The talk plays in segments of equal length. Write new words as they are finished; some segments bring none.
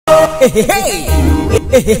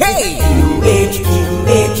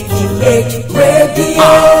Radio.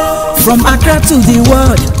 From Accra to the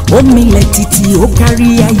world, omilẹ̀ títí ó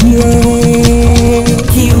kárí ayé.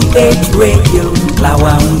 QH Radio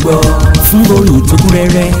làwa ń gbọ́. Fún ròyìn tó kún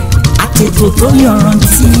rẹ́rẹ́, àtètò tó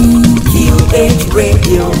yọrantí. QH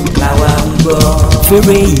Radio làwa ń gbọ́.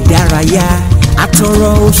 Fèrè ìdárayá,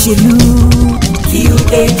 àtọ̀rọ̀ òṣèlú.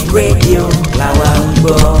 QH Radio làwa ń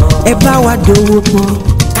gbọ́. Ẹ bá wa dòwò pọ̀,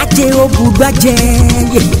 kájé ó bugbájẹ́.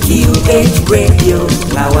 QH Radio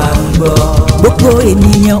làwa ń gbọ́. Gbogbo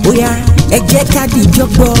ènìyàn ó yá, ẹ jẹ́ ká dìjọ́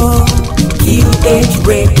gbọ́. QH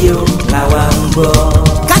Radio làwa ń gbọ́.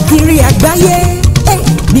 Káàkiri àgbáyé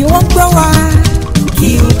ni wọ́n gbọ́ wa.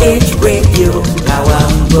 QH Radio làwa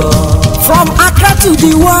ń gbọ́. From Accra to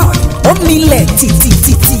the world, omilẹ̀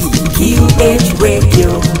tìtìtìtì. QH Radio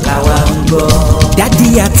làwa ń gbọ́. Dádì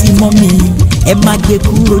àti mọ́mí ẹ má gbé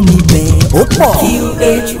kúrò níbẹ̀ ó pọ̀.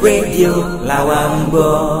 QH Radio làwa ń gbọ́.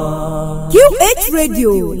 QH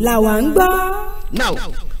Radio làwa ń gbọ́. Now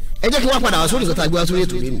ẹ jẹ́ kí wọ́n padà wá sórí ìsọ̀tà gbé wá sórí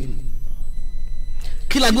ètò lẹ́nu.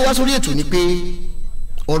 Kí la gbé wá sórí ètò ni pé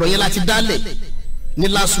ọ̀rọ̀ yẹn láti dálẹ̀ ní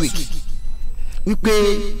last week wípé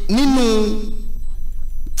nínú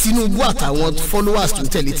Tinubu àtàwọn followers tó ń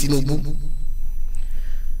tẹ̀lé Tinubu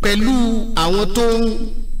pẹ̀lú àwọn tó ń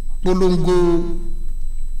polongo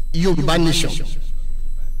Yorùbá nation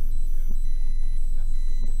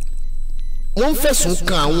wọ́n fẹ̀sùn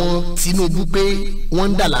kan àwọn Tinubu pé wọ́n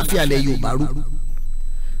ń dà láfíà lẹ̀ Yorùbá rú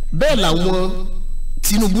bẹ́ẹ̀ làwọn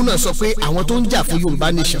Tinubu náà sọ pé àwọn tó ń jà fún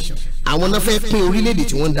Yorùbá nation àwọn náà fẹ́ pín orílẹ̀-èdè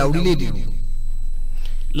tí wọ́n ń da orílẹ̀-èdè rú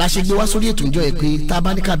la ṣe gbé wá sórí ètò ìjọ yẹn pé tá a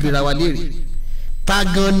bá ní ká bèèrè wa léèrè tá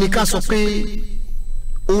gan ni ká sọ pé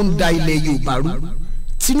ó ń da ilẹ̀ Yorùbá rú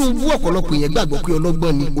Tinubu ọ̀pọ̀lọpọ̀ yẹn gbàgbọ́ pé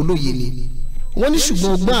ọlọ́gbọ́n ni olóye ni wọ́n ní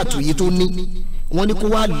ṣùgbọ́n ọgbọ́n àtòyé tó ní wọ́n ní kó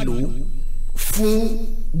wá lò ó fún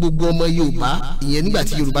gbogbo ọmọ Yorùbá ìyẹn nígbà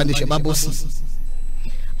tí Yorùbá nation bá bọ́ sí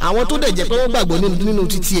àwọn tó dẹ̀ jẹ́ pé wọ́n gbàgbọ́ nínú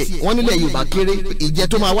títí ẹ̀ wọ́n nílẹ̀ Yorùbá kéré ìjẹ́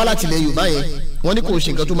tó máa wá láti ilẹ̀ Yorùbá yẹn wọ́n ní kò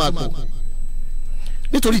ṣe nǹkan tó máa pọ̀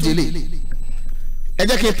nítorí ìdílé ẹ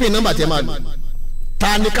jẹ́ kí n pín nọ́mbà tẹ́ máa lò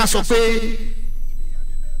ta ni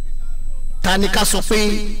ká sọ pé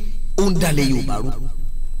ó ń dalẹ̀ Yorùbá rú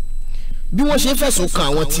bí wọ́n ṣe fẹ̀sùn kan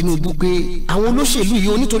àwọn Tinubu pé àwọn olóṣèlú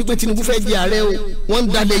yìí nítorí pé Tinubu fẹ́ di ààrẹ o wọ́n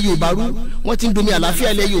ń dalẹ̀ Yorùbá rú wọ́n ti ń domi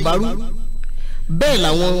àlàáfíà ilẹ̀ Yorùbá rú bẹ́ẹ̀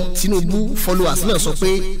làwọn Tinubu followers náà sọ pé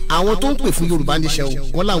àwọn tó ń pè fún Yorùbá nation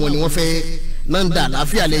wọ́n làwọn ni wọ́n fẹ́ náà ń da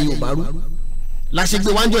àlàáfíà ilẹ̀ Yorùbá rú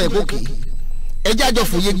láṣẹgbé wájọ ẹ̀ kókè ẹjẹ́ àjọ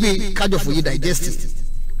fòye gbé kájọ fòye digest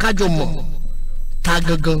kájọ mọ̀ ta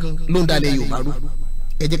gangan ló ń dalẹ̀ Yorùbá rú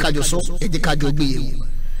ẹjẹ́ kájọ sọ ẹjẹ́ kájọ gbé yẹ̀wò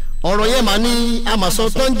ọ̀rọ̀ yẹn máa ní àmàsọ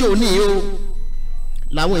tọ́jú òní o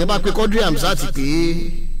làwọn èèyàn bá pé Quadri Hamzat pé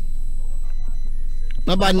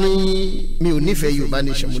wọ́n bá ní mi ò nífẹ̀ẹ́ Yorùbá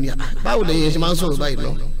nation mo ní báwo lẹ́yìn yẹn ṣe máa ń sọ̀rọ̀ báyìí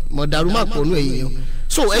lọ mọ̀ dàrú má pọ̀ nú ẹ̀yìn yẹn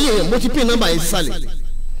so ẹ̀yìn yẹn mo ti pín nọ́mbà yẹn sísàlẹ̀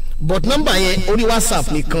but nọ́mbà yẹn orí WhatsApp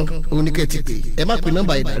nìkan oníkẹ́ ti pè ẹ má pín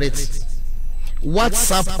nọ́mbà yẹn direct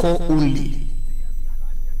WhatsApp call only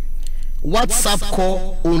WhatsApp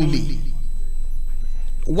call only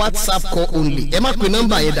WhatsApp call only ẹ má pe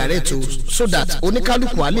nọ́mbà yẹn direct o so that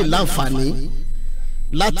oníkálùkù á lè láǹfààní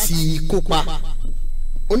láti kópa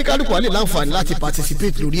oníkálùkù á lè láǹfààní láti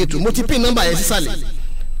participate lórí ètò mo ti pín nọ́mbà yẹn sísàlẹ̀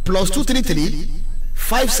 +233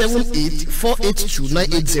 578 482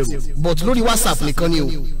 980 but lórí WhatsApp nìkan ni o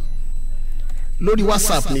lórí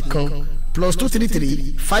WhatsApp nìkan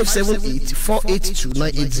 +233 578 482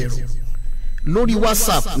 980 lórí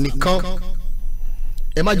WhatsApp nìkan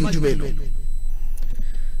ẹ má jùjú bẹ́ẹ̀ lọ.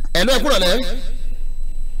 Ẹ̀lú ẹ̀kúrọ̀ lẹ́.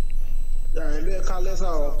 Ẹ̀lú ẹ̀ka lẹ́sà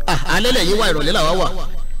o. Alẹ́ lẹ̀ yín wá ìrọ̀lẹ́ làwa wà.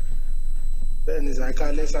 Bẹ́ẹ̀ni ẹ̀ka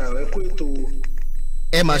lẹ́sà ẹ kú ètò.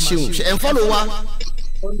 Ẹ máa ṣeun ẹ̀ ń fọ́lọ̀ wa.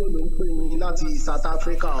 Sunday ló ń pè mí láti South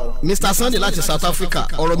Africa o. Mr. Sunday láti South Africa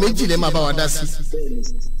ọ̀rọ̀ méjì lẹ́ máa bá wa dá sí. Bẹ́ẹ̀ni.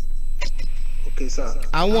 Okay sir.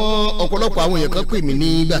 Àwọn ọ̀pọ̀lọpọ̀ àwọn èèyàn kan pè mí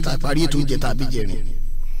nígbà tá a parí ètò oúnjẹ tàbí jẹrin.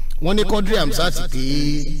 Wọ́n ní Quadri Hamzat pé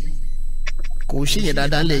kò ṣèyẹn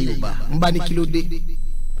dáadáa ńlẹ̀ Yorùbá ń bá ní kí ló dé.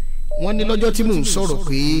 Wọ́n ní lọ́jọ́ tí mò ń sọ̀rọ̀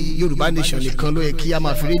pé Yorùbá nation nìkan ló yẹ kí a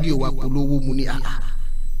máa fi rédíò wa polówó mu ní àhà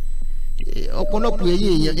ọ̀pọ̀lọpọ̀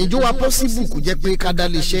ẹ̀yìn èèyàn ìjọ wa possible kò jẹ́ pé ká dá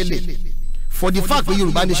lè ṣẹlẹ̀ for the fact pé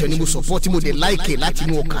Yorùbá nation ni mo support mo dẹ̀ like láti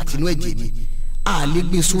inú ọkà àti inú ẹ̀jẹ̀ mi a lè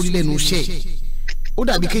gbé sórí lẹ́nu iṣẹ́ ó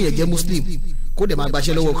dàbí kéèyàn jẹ́ Muslim kó dẹ̀ máa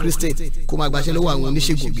gbaṣẹ́ lọ́wọ́ Christian kó máa gbaṣẹ́ lọ́wọ́ àwọn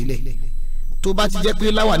oníṣègùn ìbílẹ̀ tó bá ti jẹ́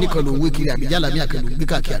pé láwà nìkan ló ń wé kiri àbíjá làmí àkàlù gbé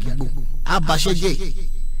káàkiri àdúgbò á baṣẹ́ jẹ́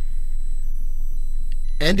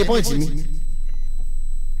ẹ̀ndí pọ́ìntì mi.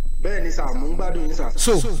 Bẹ́ẹ̀ ni sà mo ń gbádùn yín sà.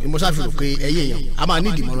 So ni mo ṣàfihàn pé ẹyẹ èèyàn a máa ní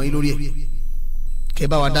ìdìmọ̀ràn yín lórí ẹ̀ kẹ́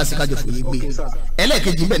bá wa dá sí kájọ fòye gbé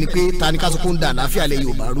ẹlẹ́ẹ̀kejì bẹ́ẹ̀ ni pé ta ni ká sọ pé ó ń da àlàáfíà lẹ̀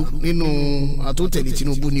Yorùbá rú nínú àtúntẹ̀lé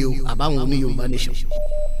Tinubu ni o àbáwọn oní Yorùbá nation.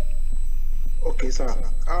 ok sir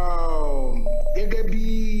gẹ́gẹ́ bí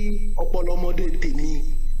ọpọlọ ọmọdé tèmi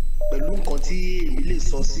pẹ̀lú nǹkan tí èmi lè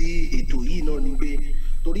sọ sí ètò yìí náà ni pé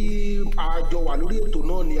torí àjọ wà lórí ètò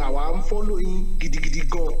náà ni àwa ń fọ́lọ̀ yín gidigidi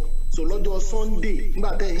gan so lọ́jọ́ Sunday nígbà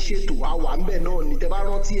tẹ́ ẹ̀ ń ṣètò àwa ń bẹ̀ náà ni tẹ́ bá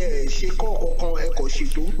rántí ẹ̀ ṣe kọ̀ọ̀kan ẹ̀ kọ̀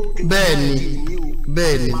ṣètò ń pòkè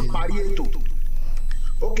bẹ́ẹ̀ni máa parí ètò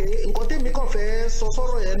ok nǹkan tèmi kàn fẹ́ sọ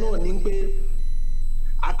sọ́rọ̀ yẹn náà ni pé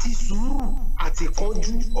àti sùúrù àti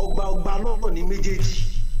kánjú ọgbà náà ní méjèèjì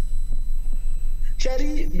ṣẹ́rí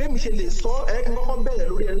bẹ́ẹ̀ mi ṣe lè sọ ẹ̀ kí n kọ́kọ́ bẹ̀rẹ̀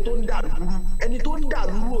lórí ẹni tó ń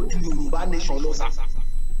dàlúrú ojú Yorùbá nation lọ sá.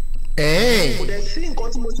 kò dẹ̀ sí nǹkan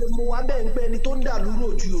tí mo ṣe mú wá bẹ́ẹ̀ ń pẹ́ ẹni tó ń dàlúrú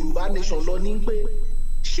ojú Yorùbá nation lọ ní pé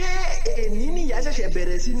ṣé èní nìyá ṣẹ̀ṣẹ̀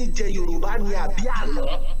bẹ̀rẹ̀ sí ní jẹ Yorùbá ni àbí àná.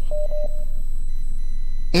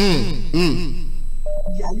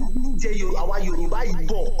 ìyá yìí ń jẹ àwa Yorùbá yìí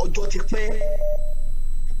bọ̀ ọjọ́ ti pẹ́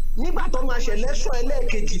nígbà tó máa ṣe lẹ́sọ̀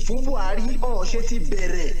ẹlẹ́ẹ̀kejì fún Buhari ọ̀hún ṣe ti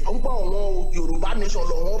bẹ̀rẹ̀ ń pọ̀ wọn Yorùbá nation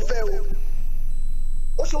lọ́wọ́ fẹ́ o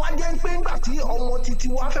ó ṣe wá jẹ́ pé ńgbà tí ọmọ títí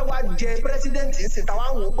wá fẹ́ wá jẹ pírẹsidẹ́ǹtì ṣe táwa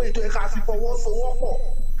ń wò pé ètò ẹ̀ka fi fọwọ́sowọ́pọ̀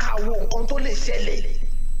káwo nǹkan tó lè ṣẹlẹ̀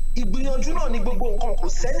ìgbìyànjú náà ni gbogbo nǹkan kò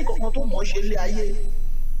sẹ́nì kankan tó mọ̀ ṣe lé ayé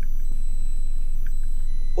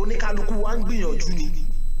oníkálukú wa ń gbìyànjú ni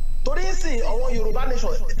torí sìn ọwọ́ Yorùbá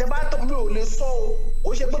nation tẹ bá tọ́ mi ò lè sọ o ó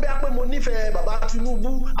ṣe pé bí a pé mo nífẹ̀ẹ́ bàbá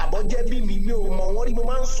Tinubu àbọ̀jẹ́ bí mi ò mọ̀ wọ́n rí mo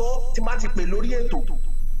máa ń sọ tí má ti pè lórí ètò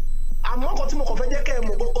àmọ́ nǹkan tí mo kàn fẹ́ jẹ́ kẹ́ ẹ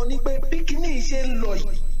mọ̀ gangan ni pé bí kinní ṣe ń lọ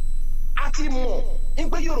yìí a ti mọ̀ ní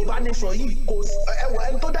pé Yorùbá nation yìí kò ẹwọ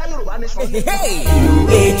ẹni tó dá Yorùbá nation yìí.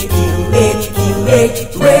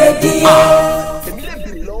 radio. èmi lè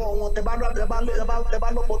béèrè lọ́wọ́ wọn tẹ bá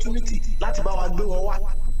lọ́pọ̀tunity láti bá wa gbé wọn wá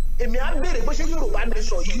èmi á béèrè pé ṣé Yorùbá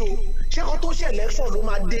nation yìí o ṣé kó tó ṣe election ló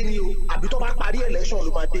máa dé ni o àbí tó bá parí election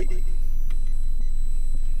ló máa dé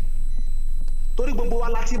torí gbogbo wa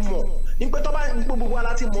láti mọ̀ ní pé tó bá gbogbo wa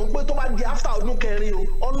láti mọ̀ pé tó bá di after ọdún kẹrin o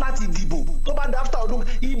ọ̀n láti dìbò tó bá di after ọdún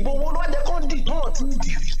ìbò wo ló wá jẹ́ kó dì tán tí ń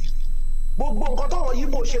dì gbogbo nǹkan táwọn yìí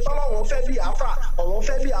bò ṣe tọ́lọ́ wọn fẹ́ Biafra ọ̀wọ́n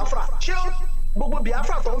fẹ́ Biafra ṣé gbogbo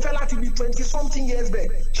Biafra tó ń fẹ́ láti bí 20-something years back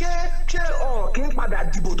ṣé kí n padà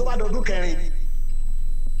dìbò tó bá dọdún kẹrin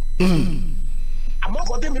àmọ́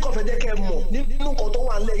nǹkan tẹ́mi kàn fẹ́ jẹ́ kẹ́ ẹ mọ̀ nínú nǹkan tó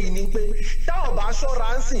wà nílẹ̀ yìí ni pé táwọn bá ṣọ́ra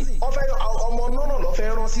ń sìn ọmọ náà lọ́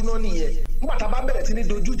fẹ́ rán síná nìyẹn nígbà tá a bá bẹ̀rẹ̀ sí ní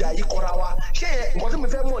dojú ìjà yìí kọra wa ṣé nǹkan tí mo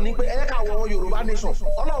fẹ́ mọ̀ ni pé ẹ ká àwọn Yorùbá nation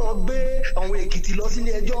Ọlọ́run gbé àwọn Èkìtì lọ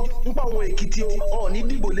sílé ẹjọ́ nípa àwọn Èkìtì o wọn ò ní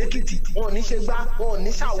dìbò lẹ́kìtì wọn ò ní ṣe gbá wọn ò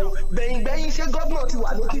ní ṣàwo gbẹ̀yìngbẹ̀yìn ṣé gómìnà ti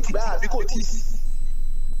wà lẹ́kìtì báyà bí kò tí ì sí.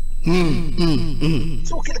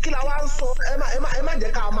 so kí la wá ń sọ ẹ má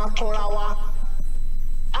jẹ́ ká máa tanra wa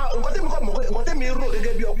nǹkan tẹ́mi rò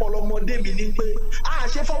gẹ́gẹ́ bí ọpọlọ ọmọdé mi ni pé a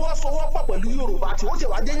ṣe fọwọ́sowọ́pọ̀ pẹ̀lú Yorùbá tí ó ṣe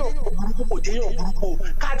wá jẹ́yàn burúkú kò jẹ́yàn burúkú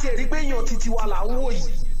ká tiẹ̀ rí pé èèyàn titi wa là ń wò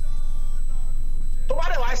yìí tó bá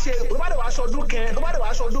dẹ̀ wá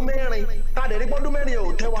aṣọdún mẹ́rin tá a dẹ̀ rí pọ́dún mẹ́rin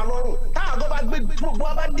ò tẹ́ wa lọ́rùn tá àgọ́ bá gbé gbogbo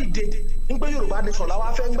wa bá dìde ń pé Yorùbá nation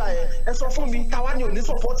làwa fẹ́ ń gbà yẹn ẹ sọ fún mi táwa ni ò ní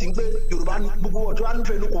sọ̀pọ̀tì ń pé Yorùbá ní gbogbo ọjọ́ wa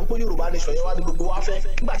nífẹ̀ẹ́ lóko ń pé Yorùbá nation yẹn wá ní gbogbo wa fẹ́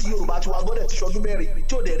nígbà tí Yorùbá ti wá gọ́dẹ̀ ti ṣọdún mẹ́rin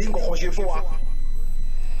tí ò dẹ̀ rí nǹkan kan ṣe fún wa.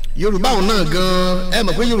 Yorùbá òun náà gan ẹ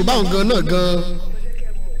mọ̀ pé Yorùbá òun gan náà gan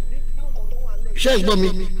ṣé ìgbọ́ mi.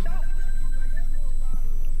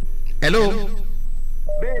 Hello.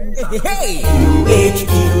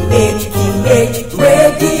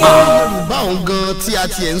 Yorùbá òun gan tí a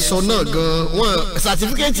tiẹ̀ ń sọ náà gan wọn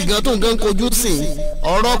sàtífíkẹ́ẹ̀tì gan tó ń gan kojú sí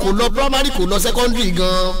ọ̀rọ̀ kò lọ primary kò lọ secondary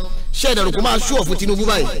gan ṣé ẹ̀dẹ̀rù kó máa ṣú ọ̀ fún Tinubu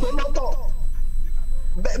báyìí.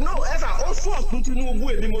 no ẹ sà ó ṣú ọ̀ fún Tinubu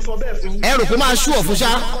èmi mo sọ bẹ́ẹ̀ fún. ẹ rò pé máa ṣú ọ̀ fún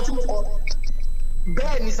ṣá.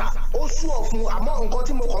 bẹ́ẹ̀ ni sà ó ṣú ọ̀ fún àmọ́ nǹkan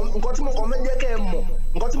tí mo kàn fẹ́ jẹ́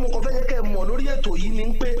kẹ́ ẹ mọ̀ lórí ètò yìí ni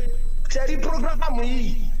pé ṣẹ́rí prógrámù yìí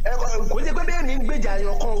kò ní pé bẹ́ẹ̀ ni gbèjà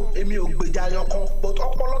yan kan èmi ò gbèjà yan kan but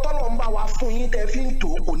ọpọlọ tọ́lọ̀ ń bá wa fún yín tẹ́ fi ń tò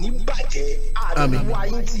kò ní bàjẹ́ àdúgbò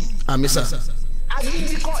ayé tì. àmín sà.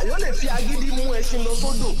 agídí kọ́ èèyàn lè fi agídí mú ẹṣin lọ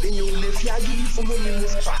sódò èèyàn ò lè fi agídí fún lómi mú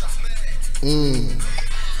fà.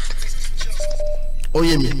 ó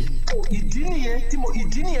yé mi. ìdí nìyẹn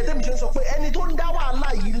tẹ́mi ṣe sọ pé ẹni tó ń dá wàhálà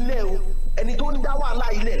yìí lẹ̀ o ẹni tó ń dá wàhálà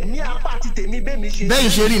yìí lẹ̀ ní apá ti tèmi bẹ́ẹ̀ mi ṣe. bẹ́ẹ̀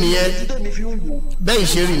ṣe rí nìyẹn bẹ́ẹ̀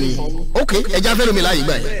ṣe rí nìyẹn ok ẹja fẹ́ lómi láàyè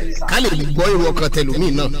gbà yẹn ká lè gbọ́ èrò ọkàn tẹlómi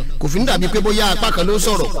náà kò fi ní dàbí pé bóyá apá kan ló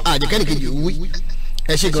sọ̀rọ̀ àjẹkẹ́ni kejì ò wí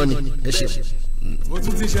ẹ ṣe gan ni ẹ ṣe. ó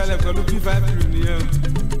tún ti ṣẹlẹ̀ pẹ̀lú p5 nìyẹn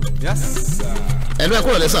yásà. ẹ̀lú ẹ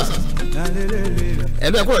kúrò lẹ́ sà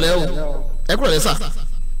ẹ̀lú ẹ kúrò lẹ́ o ẹ kúrò lẹ́ sà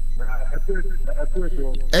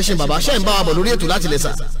ẹ ṣe bàbá ṣe ń bá wa bọ̀ lórí ètò láti lẹ̀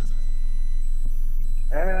sà.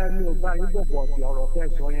 mi ò bá yín bọ̀bọ̀ sí ọ̀rọ̀ tẹ́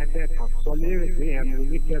sọ yẹn tẹ́ kàn sọ lérè pé yẹn mo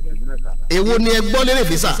ní kẹ́ẹ̀sì mẹ́ta. èwo ni ẹ gbọ́ lérè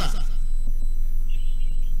fi sà.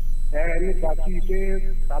 Nípa tí pé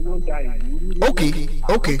ta ló ń da ìlú rú.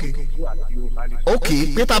 ok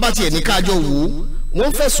pé tá a bá tiẹ̀ ní kájọ wò ó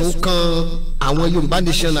wọ́n fẹ̀sùn kan àwọn Yorùbá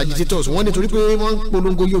Nation agitators wọ́n nítorí pé wọ́n ń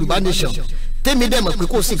polongo Yorùbá Nation tèmi dẹ̀ mọ̀ pé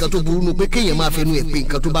kò sí nǹkan tó burú nu pé kéèyàn máa fẹnu ẹ̀ pé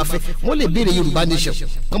nǹkan tó bá fẹ́ wọ́n lè béèrè Yorùbá Nation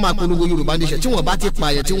kán máa polongo Yorùbá Nation tí wọ́n bá ti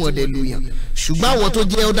pààyàn tí wọ́n dẹ̀ lu yàn ṣùgbọ́n àwọn tó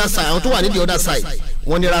jẹ́ other side àwọn tó wà nídìí other side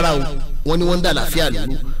wọ́n ní rárá o wọ́n ní wọ́n ń dà láfíà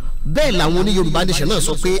lóru bẹ́ẹ̀ làwọn oní Yorùbá Nation náà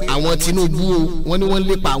sọ pé àwọn Tinubu o wọ́n ní wọ́n ń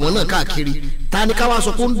lépa àwọn náà káàkiri ta ni ká wá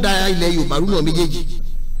sọ pé ó ń da ilẹ̀ Yorùbá rú náà méjèèjì.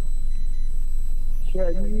 ṣe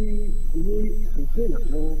ní ilé ìpínlẹ̀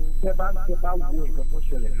fún tẹ́ bá wo nǹkan tó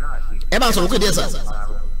ṣẹlẹ̀ náà ṣe. ẹ bá sọ̀rọ̀ kéde ẹ̀ sà.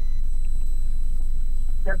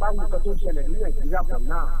 tẹ́ bá wo nǹkan tó ṣẹlẹ̀ ní Nàìjíríà pọ̀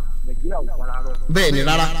náà Nàìjíríà ò fara rọ. bẹ́ẹ̀ ni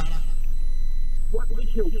rárá. wọ́n ti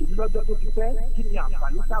ṣe òṣèlú lọ́jọ́ tó ti pẹ́ kí ni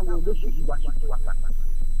àǹfààní táwọn olóṣèlú wa ṣe wà kàkà.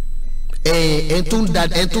 ẹ tó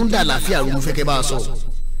ń dà láfíà rú mo fẹ́ kẹ́ bá a sọ.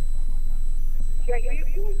 ṣe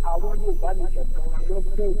àwọn Yorùbá Nation kan ló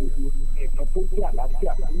fẹ́ òdodo ẹ̀kan tó jẹ́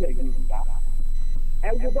àlàáfíà sílẹ̀ Yorùbá. ẹ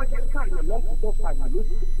wo bọ́ ṣe káàyàn lọ́sùn tó káàyàn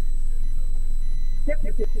lóṣù. ṣé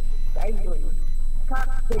kìí ṣe ìdáyìí náà ká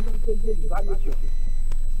tẹ́lẹ̀ tó Yorùbá Nation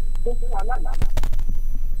tó fún alálàá.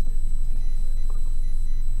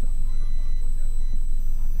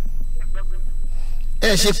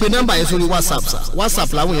 ẹ ṣe pé nọ́mbà yẹn sórí WhatsApp sa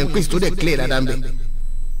WhatsApp làwọn yẹn ń pèsè tó dẹ̀ clear dáadáa ń bẹ̀.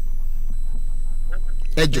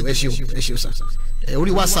 ẹ jọ ẹ ṣeun sa ẹ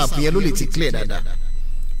orí WhatsApp yẹn ló lè ti clear dáadáa.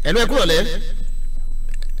 ẹ ló ẹ kúrò lẹ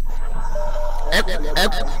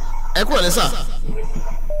ẹ kúrò lẹ sà.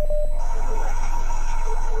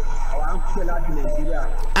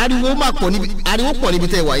 ariwo pọ̀ níbi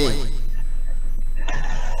tẹ́ ẹ wà yẹn.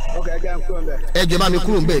 ẹ jọ bá mi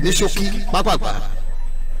kúrò ń bẹ̀ ní ṣókí pápápá.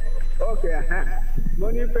 ok mo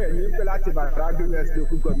nífẹ̀ẹ́ nífẹ̀ẹ́ láti bàtà us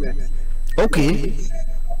local government. ok.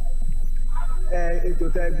 ètò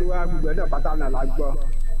tẹ gbé wá gbogbo ẹ̀dọ̀ pátá náà la gbọ́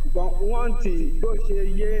ṣùgbọ́n wọ́n ti bó ṣe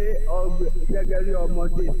yé gẹ́gẹ́ rí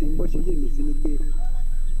ọmọdé tí bó ṣe yé mi sí ni pé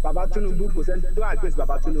bàbá Tinubu kò sẹ́ni tó àgbèsè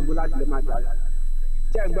bàbá Tinubu láti lè máa jà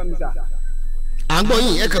ṣé ẹ gbọ́ mi sà. à ń gbọ́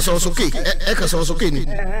yín ẹ kàn sọ̀rọ̀ sókè ni.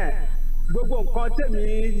 gbogbo nǹkan tèmi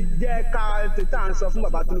jẹ́ ká tètè à ń sọ fún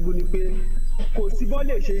bàbá Tinubu ni pé kò sí bọ́n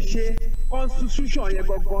lè ṣe constitution yẹn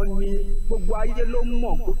gangan ni gbogbo ayé ló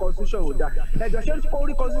mọ̀ pé constitution ò dáa ẹ̀jọ̀ ṣé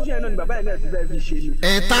orí constitution yẹn náà ni bàbá yẹn náà ti bẹ́ẹ̀ fi ṣe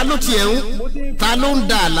ni. ta ló ń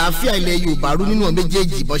da àlàáfíà ilẹ̀ Yorùbá rú nínú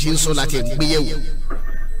méjèèjì bó ṣe ń sọ láti gbéyẹ̀wò.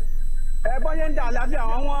 bọ́yẹ̀ ń da àlàáfíà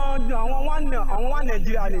àwọn wà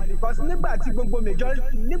Nàìjíríà ni because nígbà tí gbogbo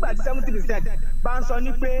nígbà tí 70% bá ń sọ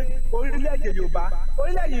ní pé orílẹ̀-èdè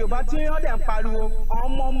Yorùbá tí wọ́n dẹ̀ ń pariwo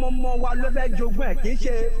ọmọ wa ló fẹ́ jogún ẹ̀ kì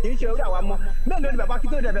í ṣe orí àwa mọ́ mélòó ni bàbá kí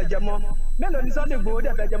tó dẹ̀ fẹ́ jẹ mọ́ mélòó ni Sunday Igboho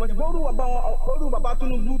dẹ̀ fẹ́ jẹ mọ́ ṣùgbọ́n orú bàbá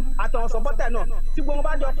Tinubu àtàwọn sọ́pọ́tà náà tí gbogbo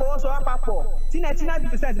bá jọ fọwọ́sowọ́ papọ̀ tí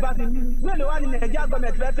 99% bá fi mélòó wà ní Nàìjíríà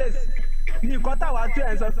gọ́ọ̀mẹ̀ntì fẹ́ fèsì ní nǹkan táwa tó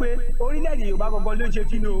ẹ̀ ń sọ pé orílẹ̀-èdè Yorùbá gangan ló ṣe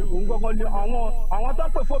kí ni òun gangan ni àwọn tó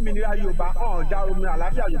ń pè fòmìnira Yorùbá hàn dá omi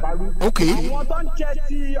àlàáfíà Yorùbá rú. àwọn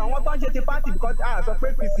tó ń ṣe ti party because a sọ pé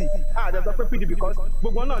PC a dẹ̀ sọ pé PDP because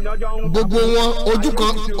gbogbo náà ní ọjọ́ ń. gbogbo wọn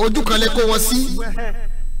ojú kan lẹ kó wọn sí.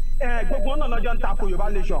 gbogbo náà lọ́jọ́ ń tako Yorùbá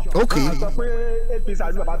nation. a sọ pé APC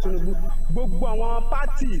àti bàbá Tinubu gbogbo àwọn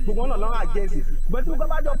pátì gbogbo náà lọ́rùn àgẹ́sì gbọ́dọ̀ tí gbogbo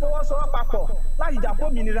bá jọ fọwọ́sowọ́ papọ̀ láti jà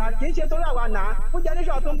fòmìnira kì í ṣe torí àwa náà fún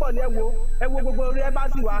generation tó ń bọ̀ ní ẹ wo gbogbo orí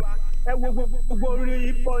ẹ́básì wa ẹ wo gbogbo orí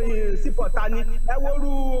sípọ̀tà ni ẹ wo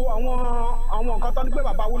rú àwọn nǹkan tó ní pé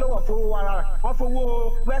bàbá Awólọ́wọ̀ fowó ara rẹ̀ wọ́n fowó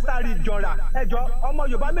wẹ́sàrì jọra ẹjọ́ ọmọ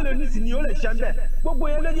Yorùbá mélòó nìsí ni ó lè ṣẹ́ ń bẹ̀ gbogbo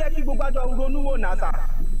yẹn ló yẹ kí gbogbo àjọ ronú wò náà sà.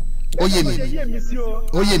 ó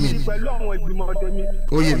yé mi pẹ̀lú àwọn ìgbìmọ̀ tèmi.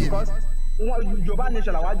 ó yé mi. Yorùbá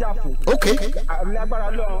nation làwọn ajá fún. ok. agbára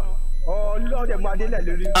ọlọ́ọ̀dẹ̀ mú adélẹ̀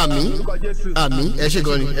lórí. àmín ẹ ṣé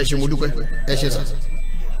gan ni ẹ ṣé mo dúpẹ́ ẹ ṣé sà.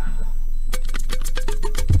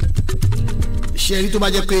 ṣe rí tó bá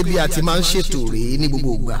jẹ́ pé bí a ti máa ń ṣètò rèé ní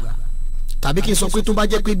gbogbo ìgbà tàbí kí n sọ pé tó bá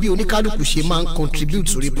jẹ́ pé bí oníkálukú ṣe máa ń contribute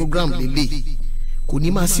sórí program lélẹ̀ kò ní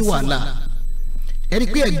máa sí wàhálà ẹ rí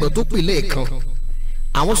pé ẹ̀gbọ́n tó pè lẹ́ẹ̀kan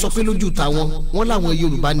àwọn sọ pé lójú tàwọn wọn láwọn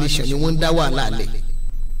Yorùbá nation ni wọ́n ń dá wàhálà lẹ̀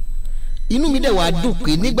inú mi dẹ̀ wá dùn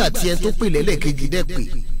pé nígbà tí ẹ tó pè lẹ́lẹ́kejì dẹ̀ pé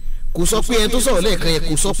kò sọ pé ẹ tó sọ̀rọ̀ lẹ́ẹ̀kan yẹn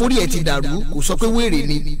kò sọ pé orí ẹ ti dàrú kò sọ pé wéèrè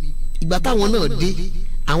ni ìgbà táwọn náà dé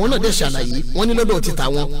àwọn náà dẹ̀ ṣàlàyé wọ́n ní lọ́dọ̀ ti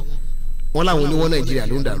tàwọn wọn láwọn oníwọ́n Nàìjíríà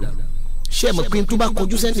ló ń dàrú ṣé ẹ mọ̀ pé tó bá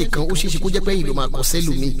kọjú sẹ́nìkan ó ṣeéṣe kó jẹ́ pé ẹ̀yìn ló máa kọ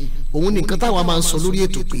sẹ́lùmí òun nìkan táwa máa ń sọ lórí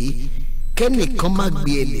ètò pé kẹ́nìkan má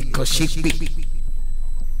gbé ẹnìkan ṣépè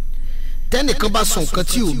tẹ́nìkan bá sọ nǹkan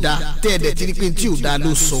tí ò dáa tẹ́ ẹ dẹ̀ ti rí pé tí ò dáa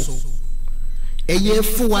ló sọ ẹ̀yẹ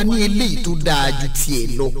fún wa ní eléyìí tó dáa ju tiẹ̀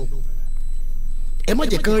lọ ẹ má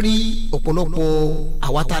jẹ́ kán rí ọ̀pọ̀lọpọ̀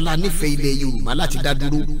àwa tá a la nífẹ̀ẹ́ ilẹ̀ Yorùbá láti dá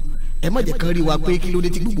dúró ẹ má jẹ́ kán rí wa pé kí ló dé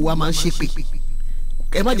tí gbogbo wa máa ń ṣépè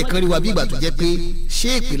ẹ má jẹ́ kán rí wa bí ìgbà tó jẹ́ pé ṣé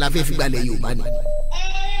èpè la fẹ́ fi gbalẹ̀ Yorùbá ni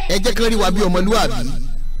ẹ jẹ́ kán rí wa bí ọmọlúwàbí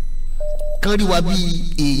kán rí wa bí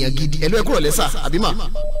èèyàn gidi ẹ ló ẹ kúrò lẹ́sà àbí mà.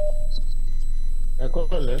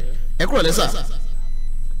 ẹ kúrò lẹ́sà.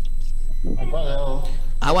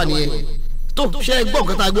 àwa nìyẹn tó ṣe é gbọ́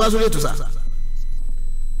nǹkan tá a gbé wá sórí ètò sà.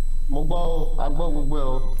 mo gbọ́ agbọ́ gbogbo ẹ̀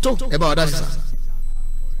o. tó ẹ bá wa dá sí sà.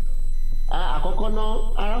 àkọ́kọ́ náà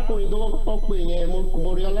arákùnrin tó kọ́kọ́ pè yẹn mo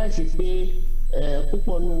realize pé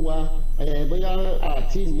púpọ̀ nù wa bóyá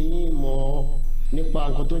àti ní ìmọ̀ nípa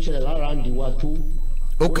nǹkan tó ń ṣẹlẹ̀ lára àǹdíwá tó.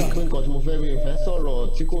 ok ó wà pé nǹkan tí mo fẹ́ sọ̀rọ̀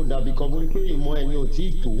tí kò dàbí kan bórí pé ìmọ̀ ẹni ò tí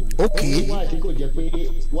ì tó. ok wáyé tí kò jẹ́ pé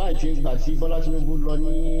wáyé tí gbà tí Bọ́lá Tinubu lọ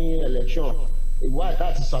ní election wáyé tá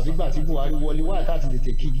àti sàfígbà tí Buhari wọlé wáyé tá àti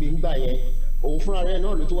tètè kígbe ńgbà yẹn òun fúnra rẹ̀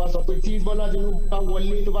náà ló tún wá sọ pé tí Bọ́lá Tinubu bá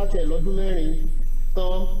wọlé tó bá tẹ̀ lọ́dún mẹ́rin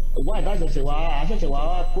tán wáyé tá àṣẹ̀ṣẹ̀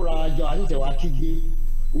wá kóra jọ àṣẹ̀ṣẹ̀ wá kígbe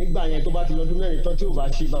nígbà yẹn tó bá ti lọ́dún mẹ́rin tán tí ò bá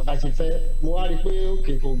ṣe bá ṣe fẹ́ mo wá rí i pé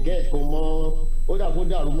òkè kò gẹ́ẹ̀t kò mọ ó dà kó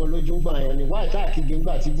dàrú mọ́ lójú gbà yẹn ni wáyé tá àkígbe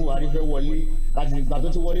ńgbà tí Buhari fẹ́ wọlé láti ìgbà tó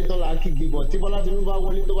ti wọlé tán la kígbe bọ̀ tí Bọ́lá Tinubu bá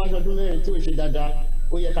wọlé tó bá ṣọdún mẹ́rin tí ò ṣe dáadáa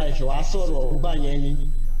ó yẹ ká ẹ̀ṣẹ̀ wá sọ̀rọ̀ ńgbà yẹn ni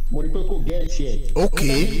mo rí pé kò gẹ́ẹ̀tì ẹ̀. ok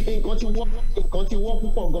nǹkan ti wọ́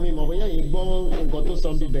púpọ̀ gan mi mọ̀ bóyá yìí gbọ́ nǹkan tó sọ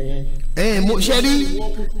bíbẹ̀ yẹn. mo ṣe rí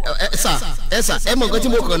ẹ mọ nǹkan tí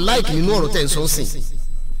mo kàn láìkì nínú ọ̀rọ̀ tẹ̀ ń sọ sìn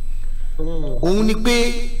òun ni pé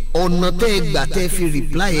ọ̀nà tẹ́ ẹ gbà tẹ́ ẹ fi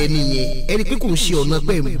reply ẹ nìyẹn ẹ rí i pé kò ń ṣe ọ̀nà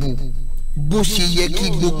pẹ̀ ń bu bó ṣe yẹ kí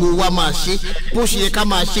gbogbo wa máa ṣe bó ṣe yẹ ká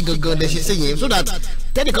máa ṣe gangan lẹ ṣe ṣe yẹn so that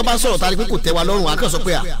tẹ́nìkan bá sọ̀rọ̀ tá a rí i pé kò tẹ́ wa lọ́rùn wa kàn sọ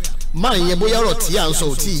pé máa yẹn bóyá ọ̀rọ̀ tí à ń sọ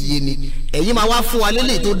ò tí ì yé ni ẹ̀yin máa wá fún wa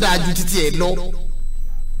lélẹ̀ tó dáa ju títí ẹ̀ lọ.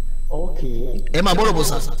 ẹ máa bọ́rọ̀ bọ̀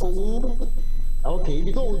sà. ok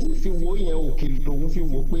ibi tóun ti fi wo yẹn òkè lòun fi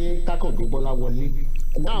wo pé kákàndé Bọ́lá wọlé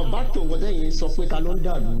náà bá tó nǹkan tẹ́yìn sọ pé ta ló ń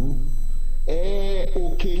dà lóru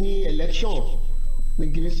òkè ní election ní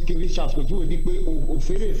kiri ṣàpèjúwe bíi pé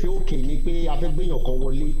òfèrèfé òkè ni pé afẹ́gbéyàn kan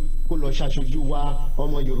wọlé kó lọ ṣàṣojú wa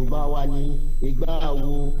ọmọ Yorùbá wa ní ìgbà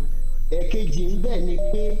wo ẹ̀kejì ń bẹ̀ ni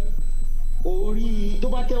pé orí tó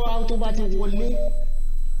bá ti wọlé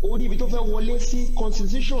orí ibi tó fẹ́ wọlé sí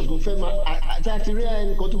constitution tó fẹ́ máa àti rí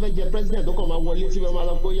ẹnìkan tó fẹ́ jẹ president tó kàn máa wọlé sí fẹ́ máa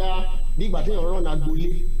lọ bóyá bí ìgbà téèyàn rán agboolé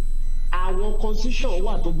àwọn constitution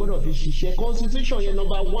wà tó gbọ́dọ̀ fi ṣiṣẹ́ constitution yẹn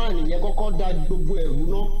number 1 yẹn kọ́kọ́ da gbogbo ẹ̀rú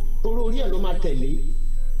náà torí orí ẹ̀ ló máa tẹ̀lé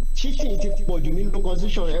cheating ti pọ̀ jù nínú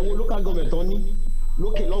constitution ẹ wo local government tán ní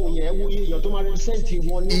lókè lọ́hùn yẹn ẹ wo iye èèyàn tó máa represent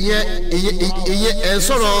wọn ní. ìyẹn ẹ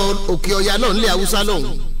sọ̀rọ̀ òkè ọ̀yà náà nílẹ̀ haúsá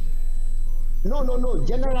lọ́hùn. no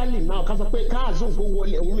generally now ká sọ pé káàzùn kó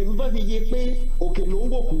wọlé òun mi bá fi yé pé òkè ló ń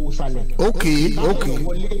wò kò sàlẹ̀. ok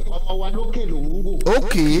wọlé ọmọ wa lókè ló ń wò.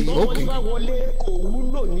 ok wọ́n bá wọlé kò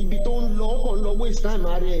wúlò níbi tó ń lọ ọkọ̀ lọ waste time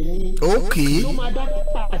ara ẹ̀ ní. ok ló máa dá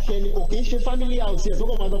pàṣẹ ni kò kì í ṣe family house ẹ̀ tó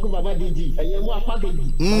kọ́ máa sọ pé bàbá dèjì ẹ̀yẹ mú apá kejì.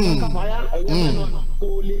 ọmọ kàfáyà ẹ̀yẹ mẹ́nà kò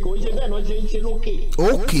ń ṣe bẹ́ẹ̀ náà ṣe ń ṣe lókè.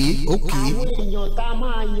 ok àwọn èèyàn tá a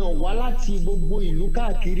máa yàn wá láti gbogbo ìlú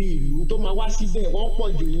káàkiri ìlú tó máa wá síbẹ̀ wọ́n pọ̀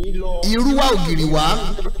jù yín lọ. irú wa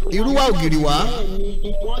ògiri wá.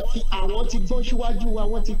 àwọn ti gbọ́ síwájú wa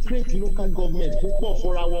wọ́n ti create local government púpọ̀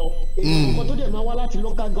fúnra wọn. èyí nǹkan tó dẹ̀ máa wá láti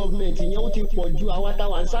local government yẹn ó ti pọ̀ ju àwa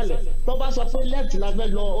táwa ń sàlẹ̀ tó bá sọ pé left la fẹ́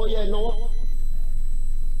lọ ó yẹ náwó.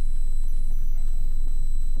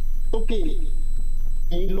 ókè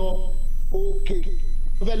yìí lọ ókè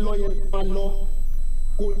fẹ́ lọ yẹn máa lọ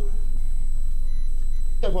kó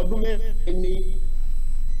ẹ̀fọ́dún mẹ́rin ni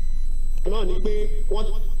náà ni pé wọ́n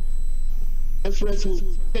express road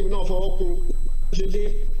tẹ̀mí náà fọwọ́ kun ṣe dé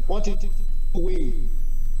wọ́n ti wé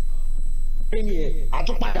ẹ̀yìn ẹ̀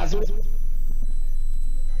àtúpadà sórí.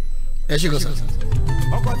 ẹ ṣe kàn sá.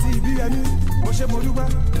 ọkọ tí ibi ẹni mo ṣe mo dúpẹ́.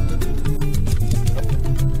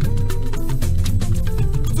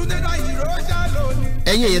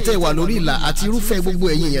 ẹ̀yin èèyàn tẹ́ wà lórí ìlà àti irúfẹ́ gbogbo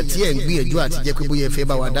ẹ̀yin èèyàn tí ẹ̀ ń gbìyànjú àti jẹ́ pé bóyá ẹ fẹ́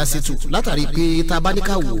bá wa dá sétù látàrí pé tá a bá ní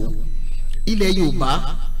ká wò ó ilẹ̀ Yorùbá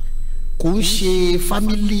kò ń ṣe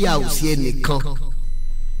family house ẹnìkan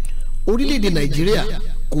orílẹ̀-èdè Nàìjíríà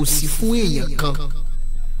kò sí fún èèyàn kan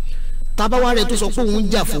tábáwá rẹ tó sọ pé òun ń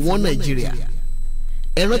jà fún wọn Nàìjíríà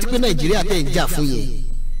ẹ rántí pé Nàìjíríà tẹ̀ ń jà fún yẹn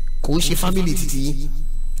kò ń ṣe family títí yín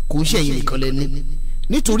kò ń ṣe ẹ̀yin nìkan lẹ́ni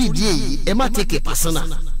nítorí ìdí èyí ẹ má take it personal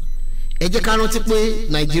ẹ jẹ́ ká rántí pé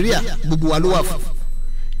Nàìjíríà gbogbo wa ló wà fún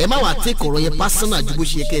ẹ má wàá take ọ̀rọ̀ yẹn personal ju bó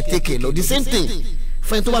ṣe yẹ kẹ́ ẹ take it lọ the same thing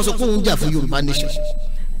fún ẹni tó bá sọ pé òun jà fún Yorùbá nation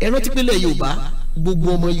ẹ rántí pé ilẹ̀ Yorùbá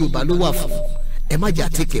gbogbo ọmọ Yorùbá ló wà fún ẹ má jà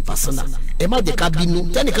take it personal ẹ má jẹ́ ká bínú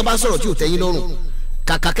tẹ́nìkan bá sọ̀rọ̀ tí ò tẹ́yìn lọ́rùn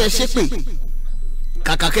kàkà kẹ́ ṣépè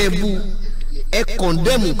kàkà kẹ́ ẹ bú ẹ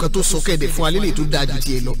kọ̀ndẹ́mù nǹkan tó sọ kẹ́ẹ̀dẹ̀ fún alẹ́ lè tó dáa ju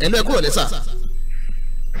tiẹ̀ lọ ẹ lọ ẹ kúrò lẹ́sà.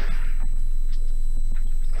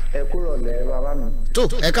 ẹ kúrò lẹ́ bàbá mi. tó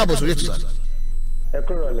ẹ káàbọ̀ sórí ètò sà. ẹ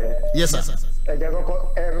kúrò lẹ́. yes sir. ẹ jẹ́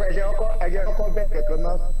kọ́kọ́ bẹ̀rẹ̀ kan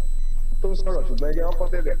náà tó ń sọ̀rọ̀ ṣùgbọ́n ẹ jẹ́ kọ́kọ́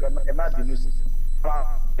bẹ̀rẹ̀ kan náà ẹ má bínú sí ara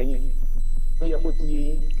ẹ̀yin ó yẹ kó ti yé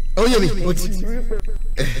yín. ó yé mi ó ti.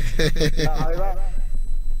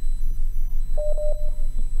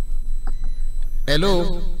 hello.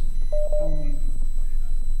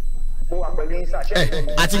 mo wà pẹ̀lú yín sàṣẹ.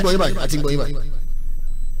 àti gbọ́ yín báyìí àti gbọ́ yín báyìí.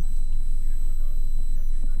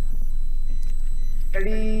 ẹ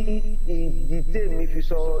rí ìdí tèmi fi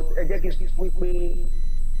sọ ẹ jẹ́ kí n wí pé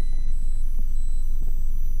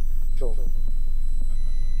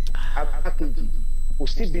apá kejì kò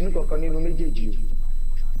sí ìbínú kankan nínú méjèèjì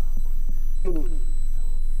o.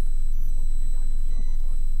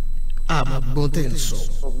 àmọ́ gbọ́n tẹ̀ ń sọ.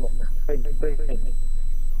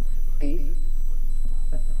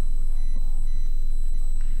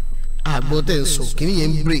 àgbọ̀n tẹ̀ ń sọ kìnìún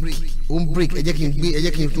yẹn ń break ẹ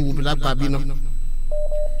jẹ́ kí n tún wo lápá bí náà.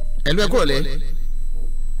 ẹ̀lú ẹ kúrò lẹ́.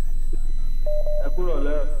 ẹ kúrò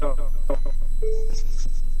lẹ́.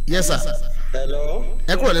 yes sir. hello.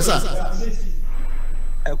 ẹ kúrò lẹ́ sà.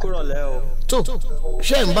 ẹ kúrò lẹ́ o. tó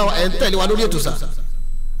ṣé ẹ̀ ń bá wa ẹ̀ ń tẹ̀lé wa lórí ètò sà.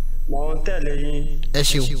 mo ń tẹ̀lé yín. ẹ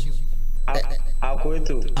ṣeun. àkó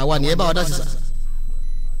ètò. àwa nìyẹn bá wa dá sí sà.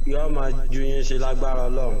 yóò máa ju yín ṣe lágbára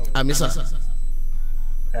Ọlọ́run. àmì sà.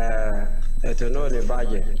 ètò náà lè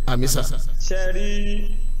bàjẹ́. àmì sà. ṣe rí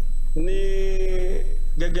ní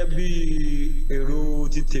gẹ́gẹ́ bí èrò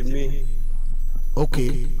ti tèmi. ok.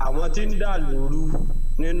 àwọn tí ń dà lóru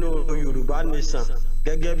nínú Yorùbá Nation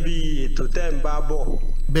gẹ́gẹ́ bí ètò tẹ́ ń bá bọ̀.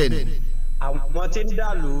 bẹ́ẹ̀ni. àwọn tí ń dà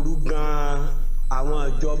lóru gan-an àwọn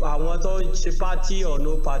ìjọba àwọn tó ń ṣe party or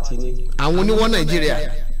no party ni. àwọn oníwọ́ Nàìjíríà.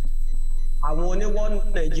 àwọn oníwọ́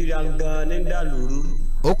Nàìjíríà gan-an ní ń dà lóru.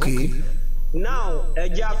 ok. now ẹ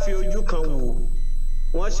jẹ́ á fi ojú kan wò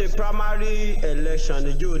wọ́n ṣe primary election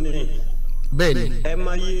níjó ní. bẹ́ẹ̀ni. ẹ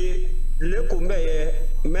mọ iye lẹ́kọ̀ọ́ mẹ́yẹ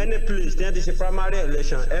many places ní ẹ ti ṣe primary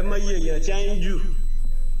election ẹ mọ iye èèyàn tí a ń jù.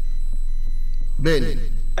 bẹ́ẹ̀ni.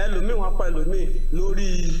 ẹlòmíì wọn pa ẹlòmíì lórí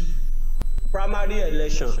primary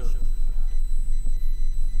election.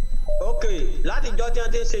 ok látijọ́ tí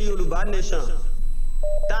wọ́n ti ń ṣe Yorùbá Nation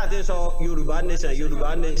tá a ti sọ Yorùbá Nation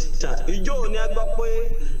ìjọ òní ẹ gbọ́ pé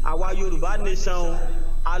àwa Yorùbá Nation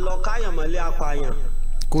a lọ káyàn mọ́lẹ̀ apààyàn.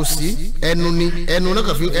 kò sí ẹnu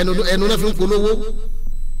náà fi ń polówó.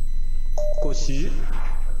 kò sí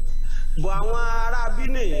bọ̀ àwọn ará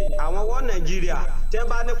bíní àwọn wọ́n Nàìjíríà tí wọ́n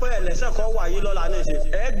bá ní pé ẹlẹ́sẹ̀ kan wà yìí lọ́la náà ṣe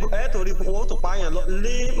ẹ torí wọ́n tó pààyàn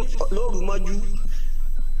lóru mọ́jú.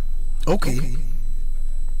 ok.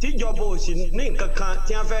 tíjọba ò sì ní nǹkan kan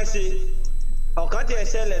tí wọ́n fẹ́ ṣe ọ̀kan tí ẹ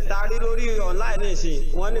ṣẹlẹ̀ taari lórí online nìsín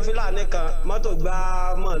wọ́n ní Fúlàní kan mọ́tò gbá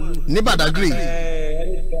màálù. ní Badagry.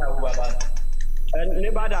 ní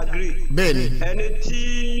Badagry. bẹ́ẹ̀ni. ẹni tí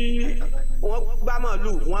wọ́n gbá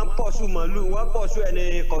màálù wọ́n pọ̀ṣù màálù wọ́n pọ̀ṣù ẹni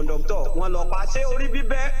kọ̀ǹdọ̀tọ̀ wọ́n lọ pa ṣé orí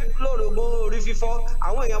bíbẹ́ lórogbo orí fífọ́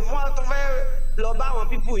àwọn èèyàn fún wọn tó fẹ́ lọ bá àwọn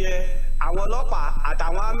pípù yẹn àwọn ọlọ́pàá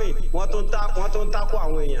àtàwọn àmì wọ́n tó ń takò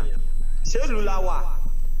àwọn èèyàn ṣèlú la wà.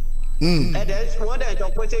 wọ́n dẹ̀ jọ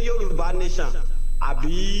pé ṣé Yorùbá Nation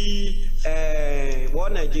àbí wọ́n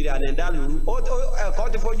Nàìjíríà ní dàlúrú ẹ̀kọ́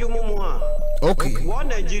ti fojú múmu hàn. ok. wọ́n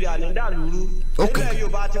Nàìjíríà ní dàlúrú. ok. ilẹ̀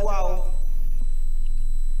Yorùbá ti wá o.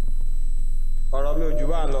 ọ̀rọ̀ mi ò jù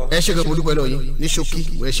bá lọ. ẹ ṣe kẹ́ mo dúpẹ́ lọ yín ní ṣókí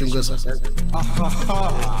ẹ ṣeun gan sa.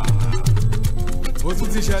 ó tún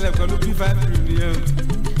ti ṣẹlẹ̀ pẹ̀lú P5 nìyẹn.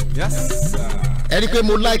 yes sir. ẹ rí i pé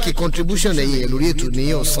mo like contribution ẹ̀yin ẹ̀ lórí ètò ní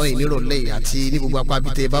ọ̀sán yìí nírọ̀lẹ́ yìí àti ní gbogbo apá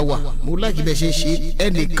abitẹ́ bá wà mo like bẹ́ẹ̀ ṣe ń ṣe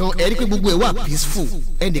ẹnìkan ẹ rí i pé gbogbo ẹ̀ wà peaceful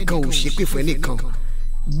ẹnìkan ò ṣe pé fún ẹnìkan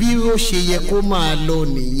bí ó ṣe yẹ kó máa lọ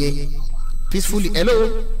nìyẹn peacefully. hello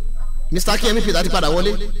Mr. Akínyẹmí Peter láti padà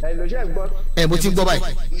wọlé. ẹ mo ti ń gbọ́ báyìí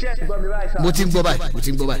mo ti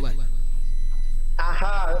ń gbọ́ báyìí.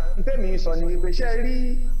 aha ntẹ́mi sọ ni wípé ṣe rí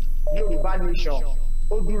Yorùbá Nation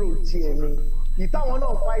ó dúró tiẹ̀ ni ìtàwọn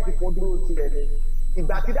náà fáìtì fún dúró tiẹ̀ ni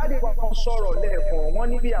ìgbà tí dáadé wa kan sọ̀rọ̀ lẹ́ẹ̀kan wọ́n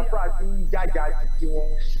ní bí àfúrà ti ń jájà ti wọn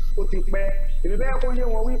ó ti pẹ́ èmi bẹ́ẹ̀ kó yé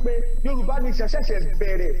wọn wípé Yorùbá Nation ṣẹ̀ṣẹ̀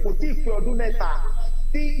bẹ̀rẹ̀ kò tí ì pé ọdún mẹ́ta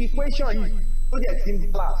tí equation yìí ó jẹ́ ti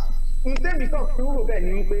ń balance ntẹ́mi kan fi rúrò bẹ́ẹ̀ ni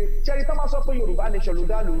wípé ṣẹ́rí tó máa sọ pé Yorùbá Nation ló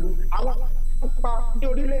dá lóru àwọn pa ní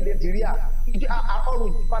orílẹ̀-èdè Nàìjíríà ọrùn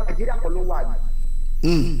ìjọba Nàìjíríà kan ló wà ní.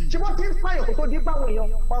 ṣé wọ́n ti ń pààyàn kó tó dé báwọn èèyàn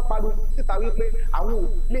pariwo síta wípé àwọn ò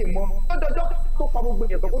lè mọ lọ́dọọdọ́ tó pa gbogbo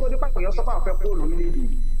èèyàn tó kó tó dé báwọn èèyàn sọ fún àwọn fẹ́ kó lórílẹ̀-èdè.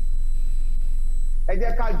 ẹ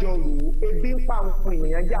jẹ́ ká jọ rò ó ebi ń pa àwọn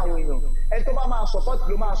èèyàn jẹ́ àwọn èèyàn ẹni tó bá máa support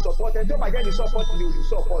ló máa support ẹni tó bá jẹ́ ní support ló lè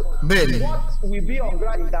support. What will be on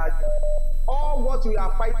ground is that all what we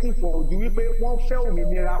are fighting for ojú wípé wọ́n fẹ́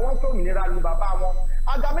òmìnira lu bàbá wọn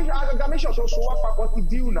agamation tó so wá papọ̀ ti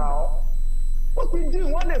deal now ó ti deal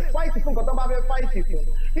wọ́n lè fight fún nǹkan tó bá fẹ́ fight fún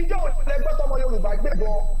ìjọ òlẹ́gbẹ́ tọmọ Yorùbá gbé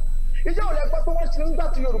gan ìjọ òlẹ́gbẹ́ tó wọ́n ti ń gbà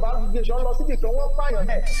tí Yorùbá nation lọ síbi kan wọ́n pààyàn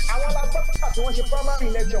ẹ̀ àwọn alágbàpá tí wọ́n ṣe primary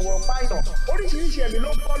election wọ́n pààyàn oríṣiríṣi ẹ̀mí ló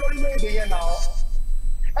kọ́ lórílẹ̀‐èdè yẹn náà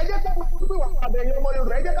ẹ jẹ́ ká gbé wà padà ẹ̀yìn ọmọ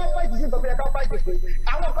Yorùbá ẹ jẹ́ ká fight sí ìtọ́jú ẹ ká fight fún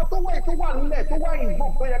àwọn kan tó wà nílẹ̀ tó wà ìgbò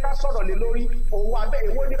tó yẹ ká sọ̀rọ̀ lé lórí òun abẹ́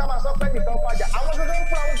èwo ní ká máa sọ pé nìkan fàjà àwọn tó fẹ́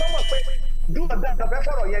fún àwọn tó mọ̀ pé dúró dáadáa fẹ́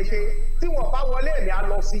fọ̀rọ̀ yẹn ṣe tí wọ́n bá wọlé ẹ̀mí á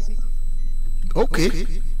lọ sí.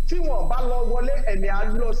 tí wọ́n bá lọ wọlé ẹ̀mí á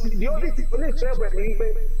lọ sí the only thing only trouble ẹ̀mí wípé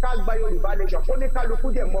ká gba Yorùbá nation kó ní kálukú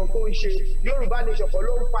dẹ̀ mọ tó ń ṣe Yorùbá nation kọ́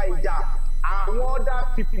ló ń fa ìjà àwọn ọ̀dà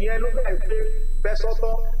pípì yẹn ló bẹ̀rẹ̀ pé fẹ́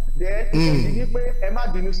sọ́tọ̀ dẹ́ ní pé ẹ má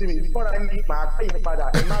bínú sí mi fúnra ní màá káyè padà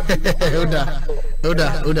ẹ má bínú.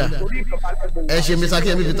 ó dà ẹ ṣe mi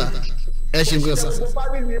sákẹ́ mi Peter ẹ ṣe nǹkan sá.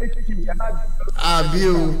 àbí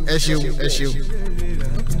o ẹ ṣeun.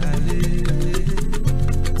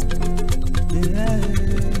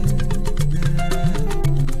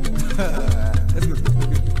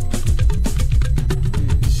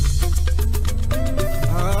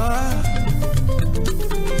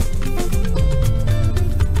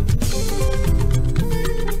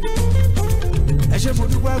 ṣe mo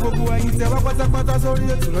dúpẹ́ gbogbo ẹ̀yin tẹ́ wá pátápátá sórí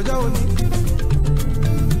ètò lọ́jọ́ òní.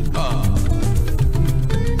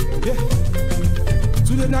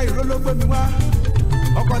 Túndé náà ìró ló gbé mi wá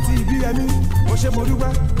ọkọ̀ tí ìbí ẹ̀mí mo ṣe mo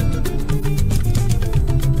dúpẹ́.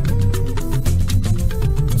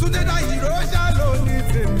 Túndé náà ìró ṣá ló ní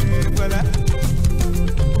tèmi pẹ̀lẹ́.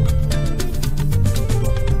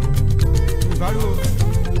 ìbárò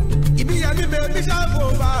ìbí ẹ̀mí bẹ́ẹ̀ ṣáàbò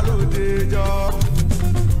bá ròde jọ.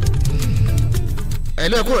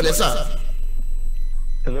 Hello, ẹ kúrò lẹ́sà.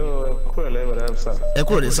 Hello, ẹ kúrò lẹ́ madam sir. Ẹ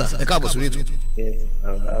kúrò lẹ́sà, ẹ káàbọ̀ sórí ètò.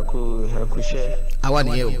 Àkúṣẹ́. Àwa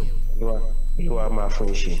nìyẹn o. Ìwà máa fún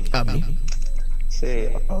iṣẹ́. Àmín. Ṣé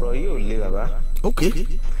ọ̀rọ̀ yìí ò le bàbá? Ok.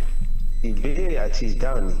 Ìbéèrè àti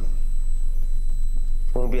ìdáhùn ni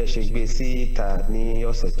fún bí ẹ ṣe gbé sí ìta ní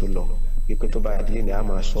ọ̀sẹ̀ tó lọ wípé tó bá délé ni a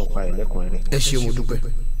máa sọ pa ẹ̀ lẹ́kùnrin rẹ̀. Ẹ ṣé mo dúpẹ́.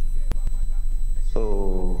 So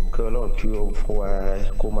kí Ọlọ́run kí ó fún wa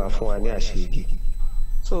kó máa fún wa ní àṣeyege.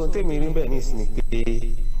 So tèmi rí bẹ́ẹ̀ nísìnyí pé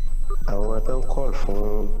àwọn tó ń call fún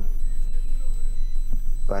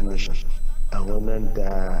banishing àwọn náà ń da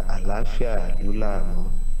àlàáfíà ìlú láàmú.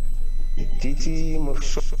 Ìdí tí mo fi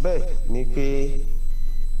sọ bẹ́ẹ̀ ni pé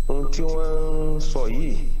ohun tí wọ́n ń sọ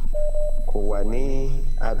yìí kò wà ní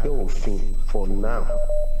abẹ́ òfin for now.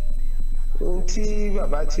 Ohun tí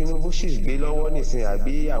bàbá Tinubu sì gbé lọ́wọ́ nísìnyí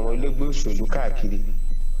àbí àwọn ẹlẹ́gbẹ́ òṣèlú káàkiri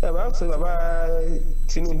bàbá sọ bàbá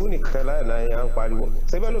Tinubu nìkan láì à ń pariwo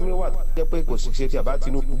sẹbẹ lómi wà tó jẹ́ pé kò sì ṣe ti bàbá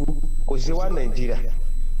Tinubu kò sì ṣe wá Nàìjíríà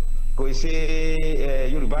kò ṣe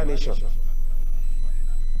Yorùbá nation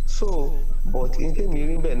so but n tẹ́mi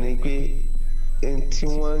rí bẹ́ẹ̀ ni pé n tí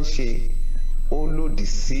wọ́n ń ṣe ó lòdì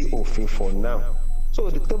sí òfin for now so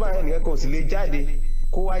tó bá yẹn nìkan kò sì lè jáde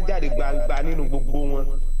kó wá jáde gbangba nínú gbogbo wọn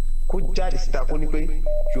kó jáde síta kó ní pé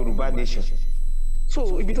Yorùbá nation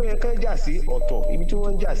so ibi tó yẹ ká jà sí ọ̀tọ̀ ibi tí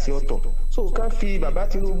wọ́n ń jà sí ọ̀tọ̀ so ká fi bàbá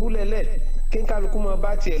Tinubu lẹ́lẹ̀ kí n kálukú máa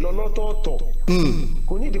bá tiẹ̀ lọ lọ́tọ̀ọ̀tọ̀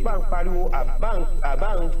kò ní ìdípa ń pariwo àbá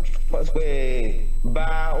ń ba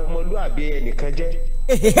ọmọlúàbí ẹnìkan jẹ́.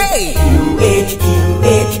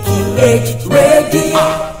 QH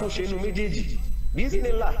fún ṣe inú méjèèjì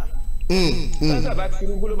bísínílà bàbá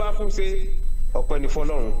Tinubu ló bá fún ṣe ọ̀pẹ ní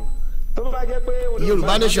fọlọ́run tó bá jẹ́ pé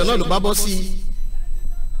Yorùbá nation náà ló bá bọ́ sí i.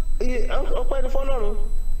 ọpẹ́ ní fọ́lọ́run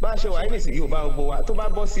bá a ṣe wà ní ìsìn Yorùbá gbogbo wa tó bá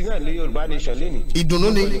bọ́ sí náà lé Yorùbá nation lénìí. ìdùnnú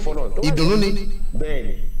ni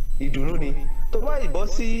bẹ́ẹ̀ni ìdùnnú ni tó bá ìbọ́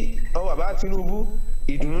sí ọwọ́ bàbá Tinubu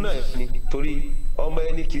ìdùnnú náà ni torí ọmọ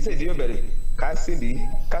ẹni kì í ṣèdí yóò bẹ̀rẹ̀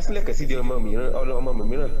kásílẹ̀kẹ̀ sí di ọmọ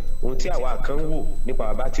mìíràn ohun tí àwa kan wò nípa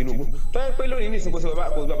bàbá Tinubu tó yẹ pé lónìí nísìnyí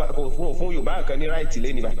kò fún Yorùbá kan ní ráìtì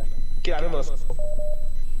lẹ́nìí bá kí a mọ̀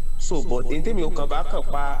so but èyí tèmi ò kàn bá kàn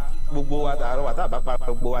pa gbogbo wa àárọ̀ wa tá a bá pa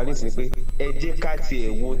gbogbo wa nísìnyí pé ẹ jẹ́ ká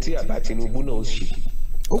tiẹ̀ wo tí àbá Tinubu náà ó ṣe.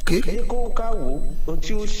 ẹ jẹ́ kó ká wo ohun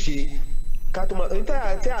tí ó ṣe ká tó máa ohun tá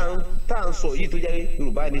à ń sọ yìí tó jẹ́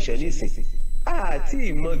Yorùbá nation nísìnyí àti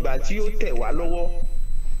ìmọ̀ ìgbà tí ó tẹ̀ wá lọ́wọ́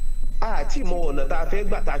àti ìmọ̀ ọ̀nà tá a fẹ́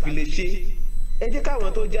gbà tá a fi lè ṣe ẹ jẹ́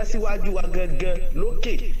káwọn tó já síwájú wa gangan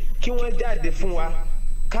lókè kí wọ́n jáde fún wa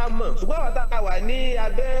ká mọ̀ ṣùgbọ́n àwọn tá a wà ní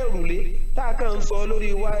abẹ́ òrùlé tá a kàn ń sọ lórí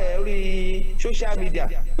social media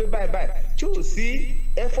pé báyìí tí ò sí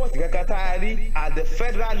effort kankan tá a rí at the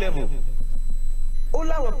federal level ó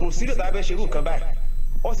láwọn procedure tá a fẹ́ ṣerú nǹkan báyìí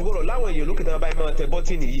ó sì gbọ́dọ̀ láwọn èèyàn lókè tó bá máa tẹ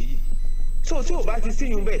bọ́tìnì yìí so tí ò bá ti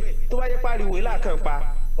síyún bẹ́ẹ̀ tó bá yẹ pariwo ilé àkànpá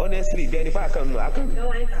honestly bí ẹni fún àkànnù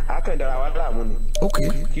àkàndara wa láàmú ni.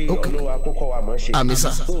 kí olówó akókò wa mọ̀ ṣe. àmì sà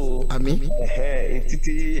àmì.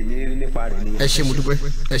 títí èmi rí nípa rẹ̀ ni. ẹ ṣé mo dúpẹ́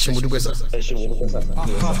ẹ ṣé mo dúpẹ́ sà. ẹ ṣé mo dúpẹ́ sà.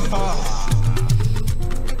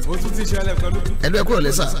 o tún ti ṣẹlẹ̀ pẹ̀lú. ẹlú ẹ kúrò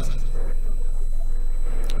lẹ́sà.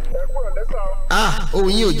 ẹ kúrò lẹ́sà.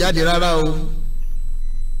 ohun yìí ò jáde rárá o.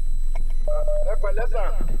 ẹ pẹ̀lẹ́ sà.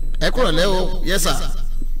 ẹ kúrò lẹ́ o yẹ sà.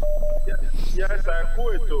 yẹ sà ẹ kú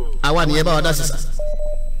ètò. àwa nìyẹn bá wa dá sí sà.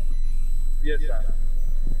 yẹ sà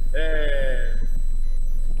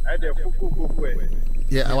ẹ dẹ̀ kúkú gbogbo ẹ̀.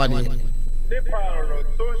 yẹ àwa nìyẹn. nípa ọ̀rọ̀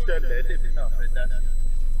tó ń ṣẹlẹ̀ lèmi náà fẹ́ dá sí.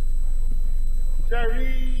 ṣe rí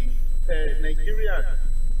nàìjíríà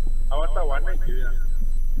àwọn táwa nàìjíríà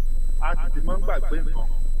a ti máa ń gbàgbé nǹkan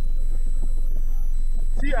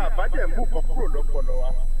tí àbájẹ mú kan kúrò lọ́pọlọ wa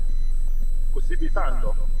kò síbi tá à ń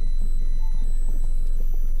lọ.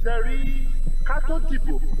 ṣe rí ká tó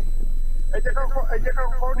dìbò ẹ jẹ́ ká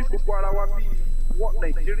kọ́kọ́ rí gbogbo ara wa bí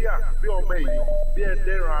nàìjíríà bí ọmọ èèyàn bí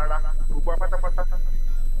ẹlẹ́ran ara gbogbo pátápátá.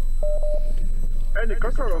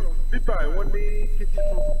 ẹnìkan sọ̀rọ̀ bíbá wọn ní kí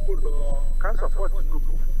Tinubu kó lọ ká support Tinubu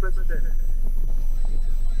fún president.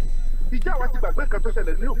 ìjà wa ti gbàgbé nǹkan tó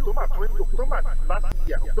ṣẹlẹ̀ ní October last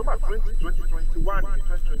year October 2021.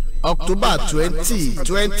 October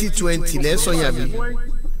 2020 lẹ́sọ̀ yẹn àbí.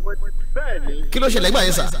 bẹ́ẹ̀ni. kí ló ṣẹlẹ̀ gbà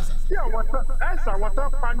yẹn sà. tí àwọn tó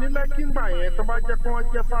pa ní lẹ́kìngbà yẹn tó bá jẹ́ kí wọ́n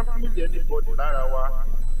jẹ́ family anybody lára wa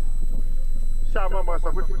ṣáà máa sọ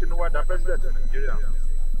pé Tinubu wá da president Nàìjíríà.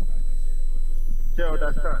 ṣé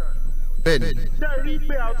understand. bẹ́ẹ̀ni. ṣé rí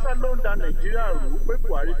pé Hausa ló ń da Nàìjíríà rú pé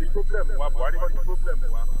Buhari di problem wa Buhari kọ́ di problem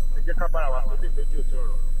wa ẹ jẹ́ ká bára wa sọ ní ìgbẹ́jọ́ òtún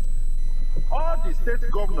ọ̀rọ̀. all the state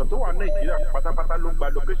governors tó wà Nàìjíríà pátápátá ló ń gba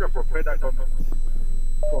location from federal government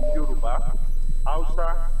from Yorùbá Hausa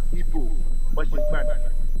Igbo wọ́n ṣe gbà ní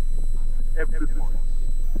every month.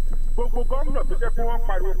 gbogbo gómìnà tó jẹ́ pé wọ́n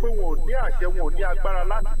pariwo pé wọn ò ní àṣẹ wọn ò ní agbára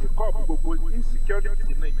láti lè kọ́ gbogbo insecurity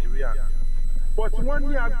ní Nàìjíríà but wọ́n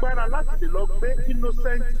ní agbára láti lè lọ gbé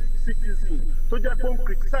innocent citizen tó jẹ́ pé ó ń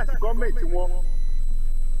criticize gọ́ọ̀mẹ̀ntì wọn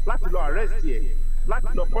láti lọ arrest ẹ̀ láti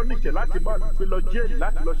lọ punish ẹ̀ láti máa gbé lọ jail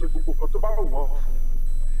láti lọ ṣe gbogbo kan tó bá wù wọ́n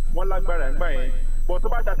wọ́n lágbára ẹ̀ ń gbà yẹn but tó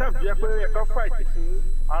bá da táàbù jẹ́ pé ẹ̀ka fight fún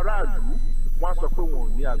aráàlú wọ́n á sọ pé wọn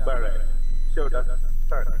ò ní agbára ẹ̀ ṣé ọ̀dà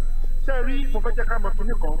tán ṣé rí mo fẹ́ jẹ́ ká mọ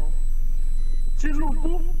kinní kan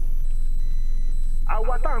Tinubu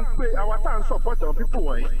àwa tá à ń support àwọn people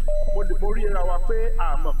wọ̀nyí mo rí ara wa pé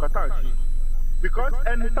àmọ́ kan tá à ń ṣe because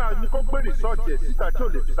ẹni tá a ní kó gbé result ẹ̀ síta tí ò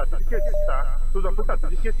lè fi certificate síta tó sọ pé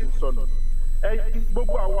certificate ń sọnù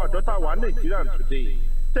gbogbo àwọn àdó tá a wà Nàìjíríà today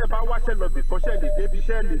tẹ́ bá wáṣẹ́ lọ bìkan ṣẹ́ lè débi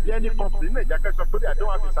iṣẹ́ lè dé any company Nàìjíríà kẹsàn pé I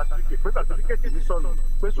don't have a certificate pé certificate mi sọnù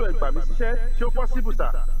pé so ẹgbà mi ṣiṣẹ́ ṣé ó possible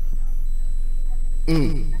sir.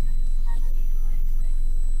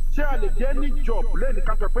 ṣé a lè jẹ́ ní job lẹ́ni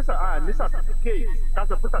ká sọ pé ní certificate ká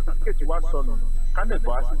sọ pé certificate wa sọnù ká lè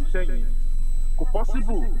bọ̀ á sí iṣẹ́ yìí kò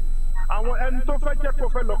possible. àwọn ẹni tó fẹ́ jẹ́ kó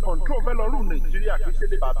fẹ́ lọ control fẹ́ lọ rule Nàìjíríà kì í ṣe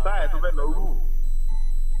lè bàbá ẹ̀ tó fẹ́ lọ rule.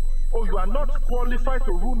 Oh, you are not qualified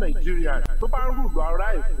to rule Nigeria. tó bá ń rúlù ará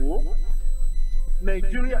Èkó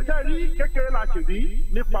Nàìjíríà ṣe rí kékeré la ṣe rí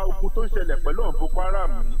nípa ogun tó ń ṣẹlẹ̀ pẹ̀lú àwọn Boko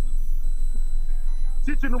Haram yìí.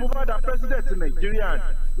 tí Tinubu bá da president Nàìjíríà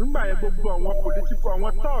nígbà yẹn gbogbo àwọn political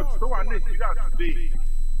àwọn thugs tó wà Nàìjíríà today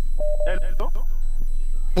ẹ lọ.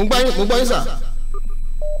 mo gbọ́ yín sà.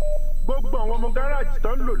 gbogbo àwọn ọmọ gáràjì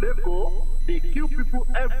tó ń lò lẹ́kọ̀ọ́ they kill people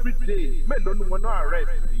every day mélòó ni wọn náà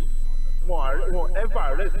arrest yìí wọn ever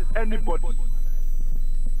arrest anybody.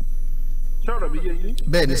 sọ̀rọ̀ mi yé yín.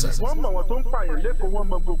 bẹ́ẹ̀ ni sà. wọ́n mọ̀ wọn tó ń pààyàn lẹ́kọ̀ọ́ wọ́n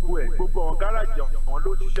mọ gbogbo ẹ̀ gbogbo àwọn gáràjì àwọn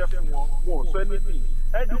ló ṣiṣẹ́ fún wọn ò sọ anything.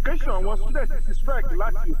 education àwọn students ti strike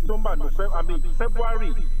láti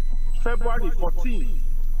February 14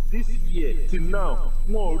 this year till now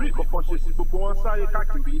wọn ò rí kankan ṣe sí gbogbo wọn sáré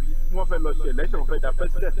káàkiri wọn fẹ́ lọ ṣe election fẹ́ da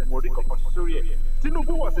president wọn ò rí kankan ṣe sórí ẹ̀.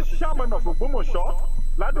 Tinubu was a chairman of Ògbómọ̀ṣọ́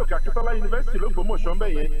Ládòkè Akíntọ́lá University l'Ógbómọ̀ṣọ́ mbẹ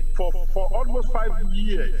yẹn for almost 5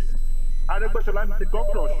 years. Arẹ́gbẹ́ṣọlá ní ti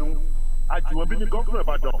gọ́fúnà Ọ̀ṣun Àjùmọ̀bí ní gọ́fúnà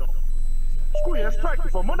Ìbàdàn. School yẹn strike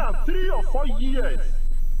for more than 3 or 4 years.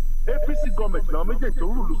 APC government làwọn méjèèjì tó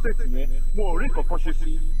rúlu state yẹn wọn ò rí kankan ṣe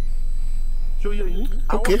sí. ṣòye yìí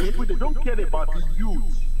àwọn people they don't care about the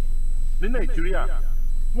youth ní Nàìjíríà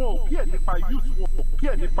wọn ò kí ẹ̀ nípa youth wọn ò kí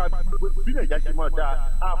ẹ̀ nípa bí Nàìjíríà ṣe máa dáa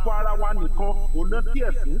àpò ara wa nìkan òun náà kí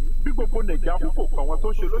ẹ̀ fún bí gbogbo Nàìjíríà kò kàn wọ́n tó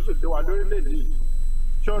ṣe lóṣèlú wa lórílẹ̀-èdè yìí.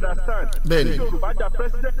 ṣé understand? bẹ́ẹ̀ni. Yorùbá da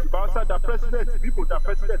president ìbá Hausa da president Igbo da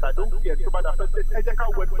president I don't care tó bá da president ẹ jẹ́ ká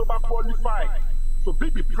wọ ẹni tó bá qualify to be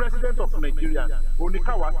the president of Nigeria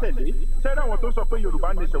oníkàwá tẹ̀lé sẹ́dá àwọn tó sọ pé Yorùbá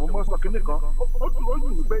nation wọ́n mọ̀ sọ kínní kan ó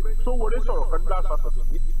dùn mí pé Sowore sọ̀rọ̀ kan last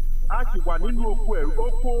Saturday a sì wà nínú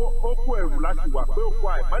oko ẹ̀rù láti wà pé oko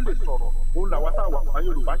àìmọ́ lè sọ̀rọ̀ òun làwọn tá a wà fún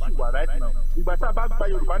Yorùbá sì wà right now ìgbà tá a bá gba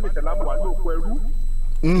Yorùbá nation lámú wà ní oko ẹ̀rù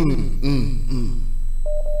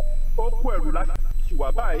oko ẹ̀rù láti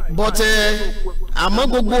wà báyìí. but àmọ́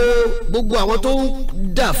gbogbo àwọn tó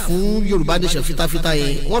ń dà fún Yorùbá nation fitafita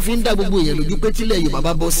yẹn wọ́n fi ń dá gbogbo èèyàn lójú pé tílẹ̀ Yorùbá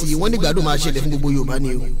bá bọ́ sí i wọ́n ní gbádùn máa ṣẹlẹ̀ fún gbogbo Yorùbá ni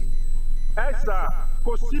o. ẹ sà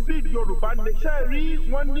kò sí bí Yorùbá nation rí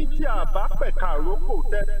wọ́n ní tí a bá pẹ̀ka àrókò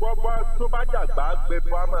tẹ gbọ́gbọ́ tó bá dàgbà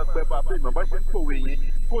gbẹbọ a máa gbẹbọ àbẹ ìmọ̀ bá ṣe ń pòwe yẹn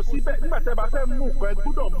kò sí bẹ́ẹ̀ nígbà tẹ́ bá fẹ́ mú nǹkan ẹ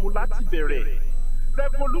gbọ́dọ̀ mú láti bẹ̀rẹ̀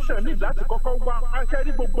revolution ní láti kọ́kọ́ wá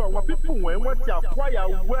aṣẹ́rí gbogbo àwọn pípù wọ́n ti acquire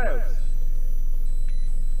wealth.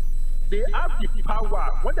 They have the power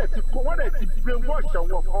wọ́n dẹ̀ ti brainwash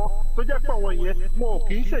àwọn kan tó jẹ́ pé àwọn yẹn wọn ò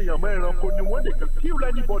kì í ṣèyàn mọ́ ẹranko ni wọ́n lè kill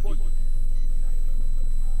anybody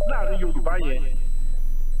láàrin Yorùbá yẹn.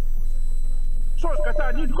 So nǹkan tá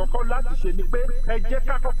a ní ìkọ̀kọ́ láti ṣe ni pé ẹ jẹ́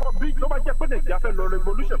ká kọ́kọ́ bí ló bá jẹ́ pé Nàìjíríà fẹ́ lọ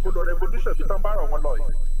revolution kó lọ revolution tó tán bá rọ̀ wọ́n lọ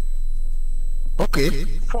yìí. Okay.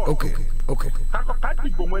 ká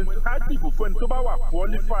dìbò fún ẹni tó bá wà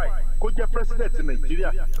qualify kó jẹ́ president Nàìjíríà.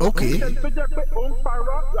 ẹni tó jẹ́ pé ó ń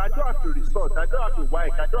parọ́ àjọ àti resort àjọ àti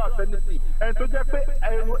wáìk àjọ àti anything ẹni tó jẹ́ pé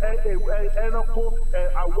ẹranko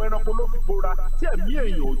àwọ̀ ẹranko ló fi bora tí ẹ̀mí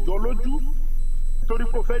èèyàn ò jọ lójú torí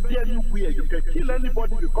kò fẹ́ dé anywhere you can kill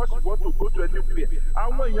anybody because you want to go to anywhere.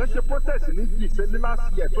 àwọn èèyàn ṣe protest ní ní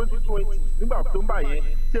last year 2020 nígbà tó ń bà yẹn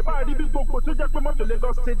ṣe bá rí bí gbogbo tó jẹ́ pé mọ́tò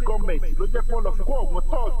Lagos state government ló jẹ́ pé wọ́n lọ fi kó ọ̀gbọ́n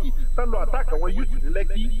tọ́ọ̀gì tán lọ attack àwọn youth ní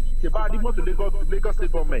Lẹ́kì ṣe bá rí mọ́tò Lagos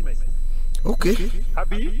state government.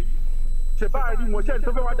 àbí ṣe bá rí wọn ṣẹ́ni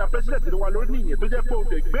tó fẹ́ wá da president ni wa lórí nìyẹn tó jẹ́ pé o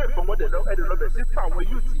lè gbé ìfọmọdé lọ́bẹ̀ sí àwọn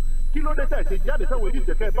youth kí ló dé tẹ̀ ṣe jáde sáwọn youth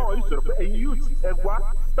kẹ́ ẹ bá wọn youth sọ̀rọ̀ pé ẹ̀yin youth ẹ wá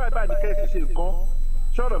báyìí ní kẹ́ ẹ ti ṣe nǹkan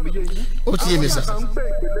sọ̀rọ̀ mi yé yín. ó ti yé mi sà.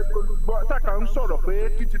 táàkà ń sọ̀rọ̀ pé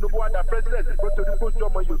kí Tinubu wá da president pé torí kó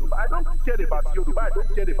jọmọ Yorùbá I don't care about Yorùbá I don't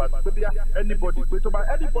care about pé bí anybody pé tó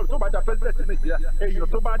bá da president ní Nàìjíríà èèyàn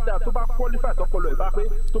tó bá da tó bá qualify tọpọlọ ẹ̀ bá pé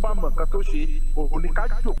tó bá mọ nǹkan tó ṣe òun ni ká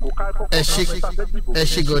jòkó ká kọ́kọ́ ẹ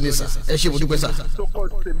ṣe gan ni sà ẹ ṣe mo dúpẹ́ sà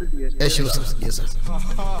ẹ ṣeun sà yẹ sà.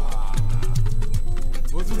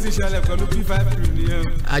 ó tún ti ṣẹlẹ̀ pẹ̀lú P5 nìyẹn.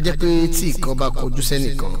 a jẹ́ pé tí ìkan bá kọjú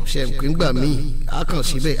sẹ́nìkan ṣe ń pè ń gbà míì a kàn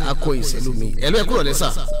síbẹ̀ a kọ ìṣẹ́lú mi ẹ ló ẹ kúrò lẹ́sà.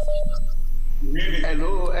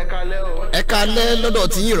 Hello, ẹ kálẹ́ o. ẹ kálẹ́ lọ́dọ̀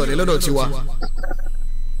tí yín ìrọ̀lẹ́ lọ́dọ̀ tí wa.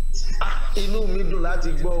 inú mi dùn láti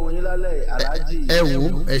gbọ́ oyin lálẹ́ aláàjì. ẹ wò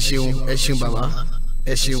ẹ ṣeun bàbá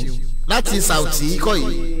ẹ ṣeun láti Saudi kọ́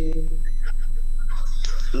yìí.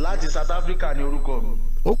 láti South Africa ni orúkọ mi.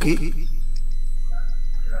 ok.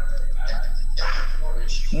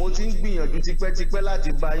 mo ti ń gbìyànjú tipẹ́tipẹ́ láti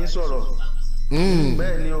bá yín sọ̀rọ̀.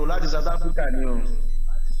 bẹ́ẹ̀ ni o láti South Africa ni o.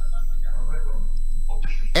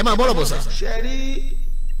 ẹ máa bọ́rọ̀ bọ̀ sà. ṣe rí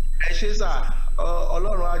ẹ ṣe sà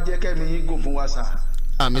Ọlọ́run á jẹ́ kẹ́mi yín gùn fún wa sà.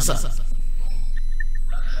 àmín sà.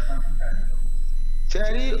 ṣe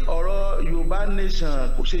rí ọ̀rọ̀ Yorùbá nation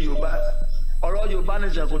kò ṣe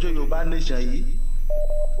Yorùbá nation yìí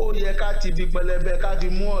ó yẹ ká ti di pẹlẹbẹ ká ti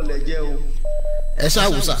mú ọ̀lẹ jẹ o. ẹ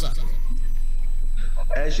ṣáàwùsà.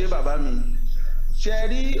 ẹ ṣe bàbá mi ṣe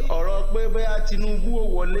rí ọ̀rọ̀ pé bóyá Tinubu ò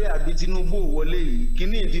wọlé àbí Tinubu ò wọlé yìí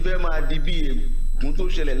kíní ìdí fẹ́ máa di bí ègún tó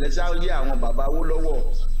ṣẹlẹ̀ lẹ́sàáyé àwọn bàbá wó lọ́wọ́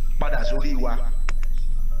padà sórí wa.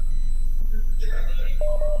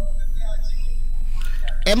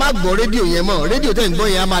 ẹ má gbọ́ rédíò yẹn mọ́ rédíò tẹ̀ ń gbọ́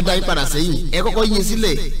yẹn á máa dá yín padà sẹ́yìn ẹ kọ́kọ́ yín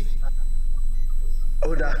sílẹ̀.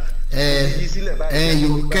 ó dáa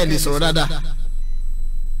yóò kẹ́ ẹ lè sọ̀rọ̀ dáadáa.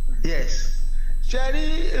 yes ṣe rí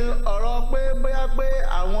ọ̀rọ̀ pé bóyá pé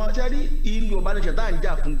àwọn ṣe rí ìlú Yorùbá nation tá à ń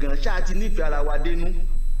jà fún gan ṣáà ti nífẹ̀ẹ́ ara wa dénú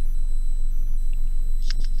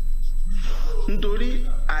nítorí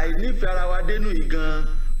àìnífẹ̀ẹ́ ara wa dénú yìí gan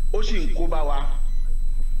ó sì ń kó bá wa.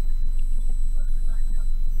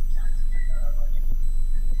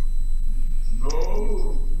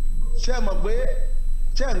 ṣé ẹ mọ̀ pé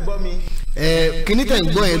ṣé ẹ ń gbọ́ mi. kíní tẹ̀ ń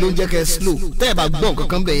gbọ́ yẹn ló ń jẹ́ kẹ́ slow tẹ́ ẹ bá gbọ́ nǹkan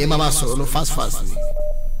kan bẹ̀ yẹn máa sọ̀rọ̀ lọ fast ni.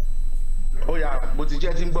 ó yá mo ti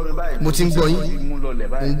jẹ́ tí ń gbọ́ mi báyìí. mo ti ń gbọ́ yín mo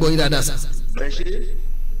ń gbọ́ yín dáadáa sà. ẹ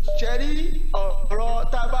ṣe rí ọ̀rọ̀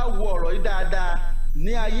tá a bá wo ọ̀rọ̀ yìí dáadáa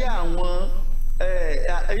ní ayé àwọn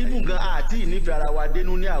ibùn gan àti ìnífẹ̀ẹ́ ara wa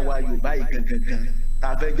dénú ní àwa Yorùbá yìí gangan tá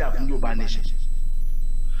a fẹ́ jà fún Yorùbá nation.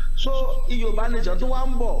 so Yorùbá nation tó wá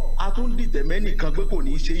ń bọ̀ a tún dìtẹ̀ mẹ́nìkan pé kò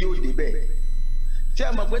ní í ṣe yóò débẹ̀. ṣé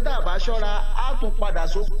ẹ mọ̀ pé tá a bá ṣọ́ra á tún padà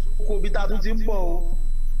sóko bí tá a tún ti ń bọ̀ o.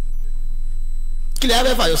 kí lè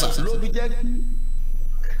fẹ́ fàyọ sà. ló fi jẹ́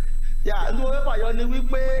kí ló fẹ́ fàyọ ni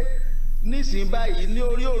wípé nísìnyí báyìí ní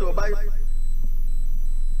orí ọ̀rọ̀ báyìí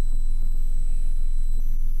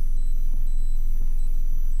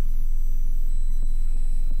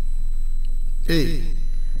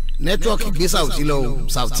nẹ́tíwọ́ọ̀kì gbé Sauty lọ o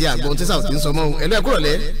Sauty àgbọn tí Sauty ń sọ mọ́ o ẹ̀lú ẹ̀ kúrò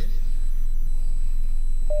lẹ́.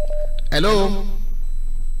 hello.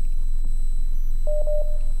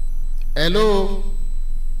 hello.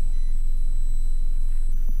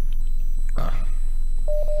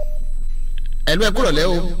 ẹ̀lú ẹ̀ kúrò lẹ́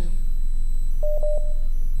o.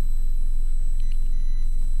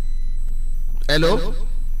 hello.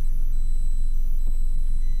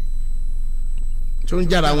 tó ń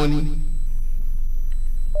jára wọn ni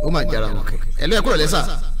ó máa jára wọn kẹ ẹlẹ́ ẹ kúrò lẹ́sà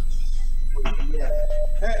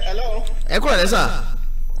ẹ kúrò lẹ́sà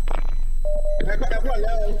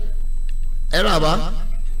ẹ rà bá.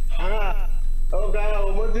 ọ̀gá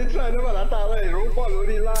ọmọ tí tí wọ́n ní bàtà táwọn èrò ń pọ̀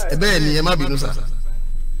lórí láì. bẹ́ẹ̀ ni ẹ má bínú sà.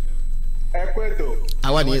 ẹ kú ètò.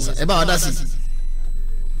 àwa nìyẹn sà ẹ bá wa dá sí.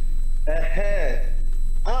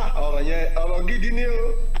 ọ̀rọ̀ yẹn ọ̀rọ̀ gidi ni o.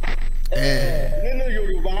 nínú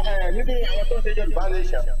Yorùbá nínú àwọn tó ń ṣe Yorùbá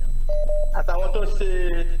nation àtàwọn tó ń ṣe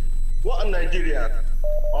wọ́n Nàìjíríà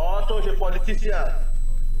àwọn tó ń ṣe politician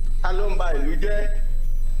ta ló ń ba ìlú jẹ́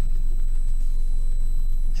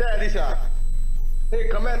ṣé ẹ rí sà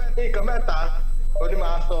nǹkan mẹ́ta oní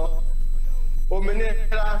máa sọ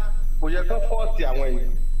òmìnira kò yẹ kó fọ́ọ̀tì àwọn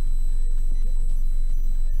èèyàn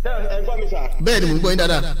ṣé ẹ gbọ́ mi sà. bẹ́ẹ̀ ni mo ń gbọ́ yín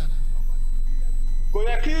dáadáa. kò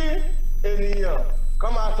yẹ kí ènìyàn kọ́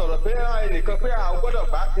máa sọ̀rọ̀ pé ẹnìkan pé àwọn gbọ́dọ̀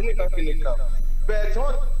gbá kíníkan bẹ́ẹ̀ tí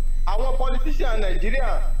àwọn politician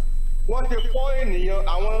Nàìjíríà wọ́n ti fọ́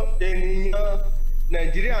àwọn ènìyàn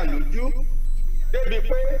Nàìjíríà lójú débi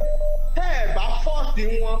pé tẹ́ ẹ̀ bá fọ́ọ̀sì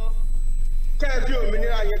wọn tẹ́ ẹ fi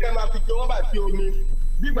òmìnira yẹn kẹ́ máa fi jọ wọ́n bá fi omi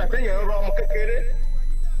bí ìgbà téèyàn ń rọ ọmọ kékeré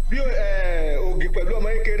bí ògì pẹ̀lú ọmọ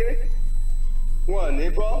kékeré wọn ò ní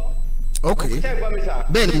gbọ́. ok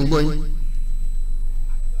bẹ́ẹ̀ ni mo gbọ́ yín.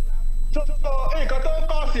 nǹkan tó ń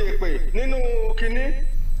kọ́ sí èpè nínú kínní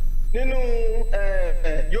nínú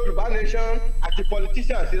Yorùbá nation àti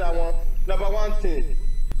politicians síra wọn number one thing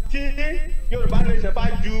tí Yorùbá nation bá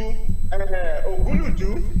ju ògúlùdú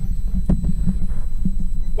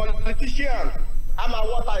politician a máa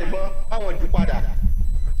wọ́ta ìbọn báwọn jù padà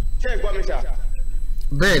ṣé ẹ gbọ́ mi sà.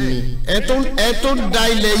 bẹ́ẹ̀ ni ẹ tó da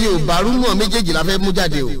ilẹ̀ Yorùbá rúmọ̀ méjèèjì la fẹ́ mú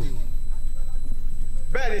jáde o.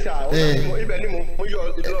 bẹ́ẹ̀ ni sà ibẹ̀ ni mo yọ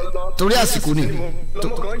lọ. torí àsìkò ni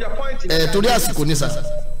torí àsìkò ni sà.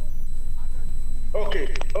 ok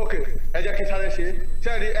ẹ jẹ́ kí sáré ṣe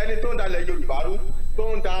sẹ́ẹ̀rí ẹni tó ń dalẹ̀ Yorùbá rú tó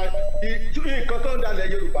ń da nǹkan tó ń dalẹ̀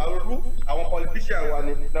Yorùbá rú àwọn politician wa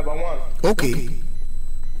ni number one. ok.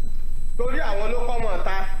 torí àwọn ló kọ́ mọ̀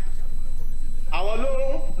ta àwọn ló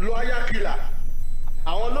ń lo ayákìlà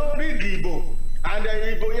àwọn ló ń rígì ìbò àndẹ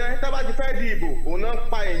ìbò yẹn tá bá ti fẹ́ di ìbò òun náà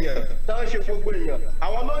pa èèyàn tá ń ṣe gbogbo èèyàn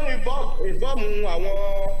àwọn ló ń ìbọ́mù àwọn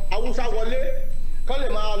Haúsá wọlé kọ́ lè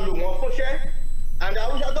máa lò wọ́n fúnṣẹ́ àndẹ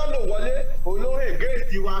Haúsá tó lò wọlé olóhùn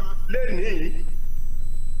ègéèsì wa lénìí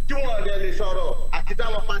tí wọ́n dẹ̀ lè sọ̀rọ̀ àti dá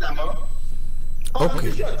wọn padà mọ́.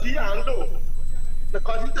 constitution tí à ń lò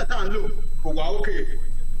constitution tá à ń lò kò wá òkè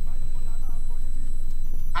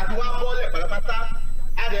àti wá bọ́ọ̀lẹ̀ pátápátá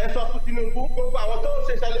a dẹ̀ sọ fún Tinubu gbogbo àwọn tó ń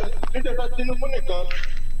ṣe ṣẹlẹ̀ níṣẹ́ sọ Tinubu nìkan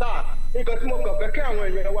tá nǹkan tí mo kàn fẹ́ kí àwọn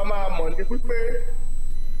èèyàn wa máa mọ̀ ní pípé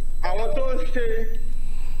àwọn tó ń ṣe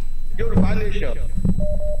Yorùbá nation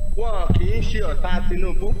wọn kì í ṣe ọ̀tá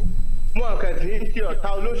Tinubu wọn kì í ṣe ọ̀tá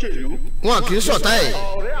olóṣèlú. wọn kì í ṣọ̀tá ẹ̀.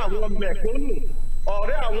 ọ̀rẹ́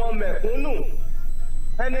àwọn mẹ̀kúnnù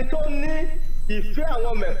ẹni tó ní ìfẹ́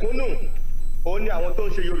àwọn mẹ̀kúnnù ó ní àwọn tó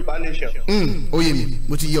ń ṣe Yorùbá nation. ó yé mi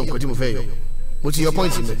mo ti yọ nǹkan tí mo fẹ́ yọ mo ti yọ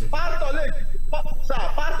pọ́ìntì mi. pásítọ̀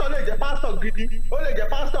lè jẹ́ pásítọ̀ gidi ó lè jẹ́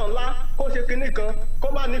pásítọ̀ ńlá kó ṣe kinní kan kó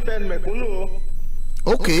má nífẹ̀ẹ́ mẹ̀kúnnù o.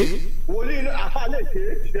 ok. wòlíì àfa lè ṣe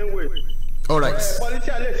ṣe wè. all right.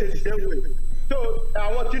 politician lè ṣe ṣe wè. so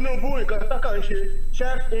àwọn Tinubu nǹkan tọ́kàn ń ṣe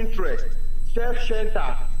self interest self center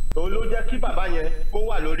òun ló jẹ́ kí bàbá yẹn kó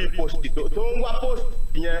wà lórí post tó ń wá post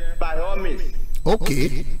yẹn by all means. ok.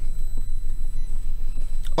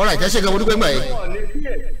 alright ẹ ṣe gan mo dúpẹ́ gbà yẹn.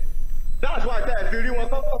 that's why tẹ́ ẹ fi rí wọn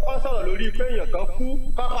kọ́kọ́ sọ̀rọ̀ lórí pé èèyàn kan kú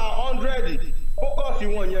pápá 100 fókọ̀sì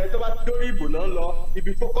wọn yẹn tó bá dórí ìbò náà lọ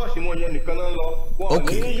ibi fókọ̀sì wọn yẹn nìkan náà lọ wọn ò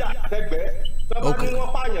ní yà sẹ́gbẹ̀ẹ́ tọ́ba ní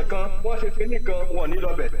wọ́n pààyàn kan wọ́n ṣe kinní kan wọn ní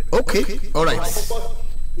lọ́bẹ̀. ok alright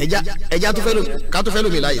ẹja tó fẹ́ lómi ká tó fẹ́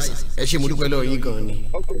lómi láyè sí ẹ ṣe mo dúpẹ́ lọ́wọ́ yín gan ni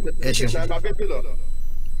ẹ ṣe.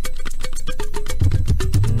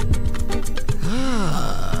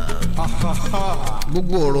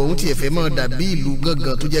 gbogbo ọ̀rọ̀ ohun tí ẹ fẹ́ máa dàbí ìlú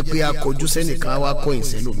gángan tó jẹ́ pé a kọjú sẹ́nìkan wá kọ̀yìn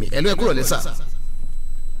sẹ́lómi ẹ ló ẹ kúrò lẹ́sà.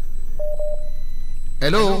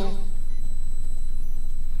 hello.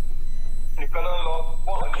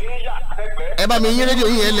 ẹ bá mi yín rédíò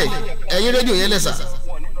yín yẹn lẹ̀ ẹ yín rédíò yẹn lẹ̀ sà.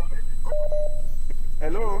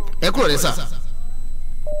 ẹ kúrò lẹ́sà.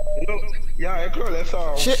 yà ẹ kúrò lẹ́sà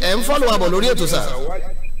o. ṣé ẹ̀ ń fọ́lọ̀ àbọ̀ lórí ètò sà.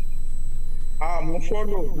 mo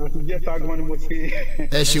fọ́lọ̀ àti jẹ́ta gan ni mo ti.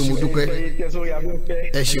 ẹ ṣé mo dúpẹ́.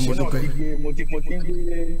 ẹ ṣé mo dúpẹ́. mo ti ń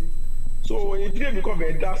gbé. so ìdílé mi kàn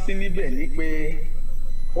fẹ́ dá sí níbẹ̀ ni pé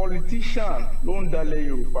politician ló ń dalẹ̀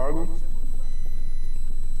Yorùbá rú.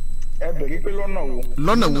 ẹ bẹ̀rẹ̀ pé lọ́nà wo.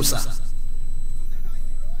 lọ́nà wo sà.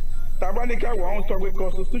 tàbá ní káwọ àwọn sọ pé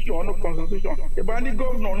constitution ọ̀nà constitution ìbá ní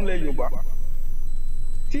gómìnà ńlẹ̀ Yorùbá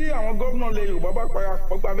tí àwọn gómìnà ńlẹ̀ Yorùbá bá para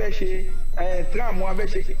ọgbà fẹ́ ṣe tram wọn fẹ́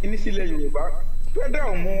ṣe kíní sílẹ̀ Yorùbá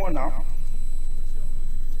federal mú wọn náà.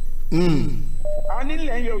 a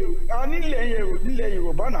nílẹ̀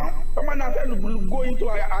Yorùbá náà ọmọ náà fẹ́ go into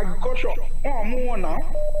agriculture wọn mú wọn náà.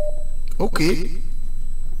 ok.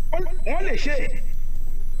 wọ́n lè ṣe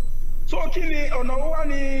so kí ni ọ̀nà wa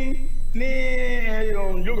ní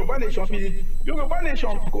Yorùbá nation fi Yorùbá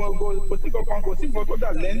nation kò sí kankan kò sí nǹkan tó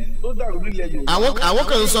dà lẹ́nu tó dà lórílẹ̀ Yorùbá. àwọn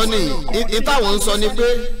kan ń sọ ní ìtàwọn ń sọ ni pé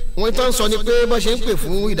wọ́n tó ń sọ ni pé bó ṣe ń pè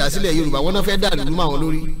fún ìdásílẹ̀ Yorùbá wọn náà fẹ́ dà lùlù mọ́ àwọn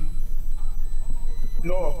lórí.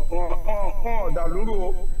 no wọn dà lóru o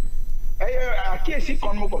àkíyèsí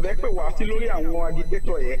kan mo kàn fẹ́ pè wá sí lórí àwọn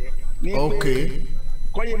agitator yẹn ní pé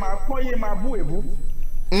kọ́yé máa bú èbú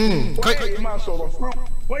kọ́yé máa sọ̀rọ̀ fún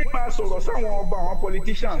wọ́n yìí máa sọ̀rọ̀ sáwọn ọba àwọn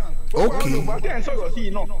politicians. ok Yorùbá tẹ̀ ń sọ̀rọ̀ sí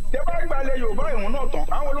yìí náà tẹ́ bá gbalẹ̀ Yorùbá ìwọ̀n náà tán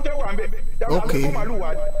àwọn olùkẹ́ wà ń bẹ̀ tẹ́ bá kó màlúù wá.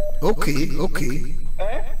 ok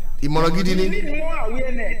ìmọ̀ràn gidi ni. we need more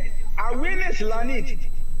awareness la need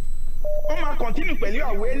wọ́n máa continue pẹ̀lú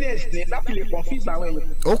awareness ní láti lè confuse àwọn èèyàn.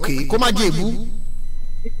 ok kó má jẹ́ èbú.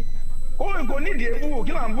 kò nídìí èbú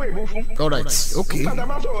kí là ń bú èbú fún. alright ok. nígbà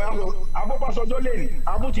bá sọ̀rọ̀ abọ́básọjọ́ lẹ́nu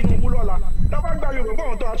abú Tinubu lọ́la tábà gba Yorùbá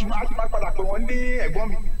ọ̀hún tó a ti máa padà pé wọ́n ní ẹ̀gbọ́n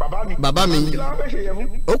mi bàbá mi. kí la fẹ́ ṣe yẹ fún.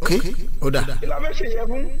 ok ó dà. kí la fẹ́ ṣe yẹ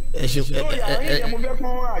fún. ẹ ṣe mo fẹ́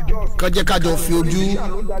pọ́n àjọ. kọjá kájọ fi ojú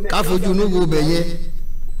káfojú inú wo bẹ̀ yẹn.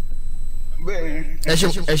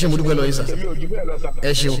 ẹ ṣe mo dúpẹ́ lọ yín sà.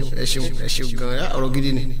 ẹ ṣeun gan ọ̀rọ̀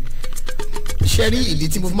gidi ni. ṣe rí ìdí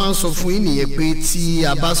tí mo máa ń sọ fún yín nìyẹn pé tí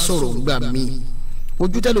a bá sọ̀rọ̀ gbà mí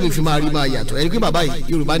ojú tẹ́lẹ̀ mi fi máa rí máa yàtọ̀ ẹni pé bàbá yìí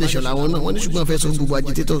Yorùbá nation làwọn náà wọ́n ní ṣùgbọ́n fẹ́ sọ gbogbo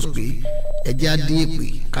agitators pé ẹjẹ́ á dín èpè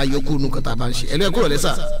ká yọ kúrò nǹkan tá a bá ń ṣe ẹlẹ́ ẹ̀kọ́ rẹ̀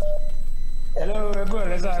sà.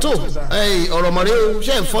 tó ọ̀rọ̀ mọ̀rẹ́ o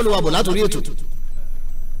ṣe ń fọ́lọ́ wa bọ̀ látòrí ètò.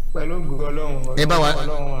 pẹ̀lú ògùn Ọlọ́run.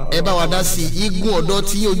 ẹ bá wa dá sí igun ọ̀dọ́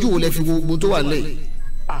tí ojú wo lẹ fi gbogbo tó wà lẹ́yìn.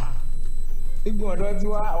 igun ọ̀dọ́ tí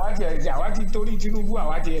àwa ti torí Tinubu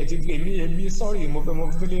àwa ti èmi sọ́ọ̀rì mo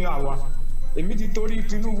fẹ́ lé àwa èmi ti torí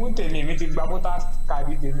Tinubu tèmi èmi ti gba voters card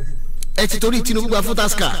tèmi. ẹ ti torí Tinubu gba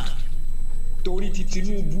voters card. torí ti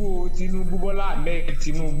Tinubu Bọ́lá Ahmed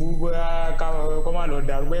Tinubu bóyá kọ́ máa lọ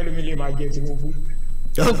dàrú bóyá lómi lè máa jẹ Tinubu.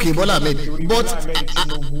 ok Bọ́lá Ahmed but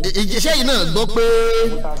sẹ́yìn náà gbọ́ pé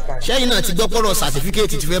sẹ́yìn náà ti gbọ́ pọ́rọ̀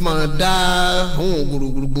certificate ti fẹ́ máa dá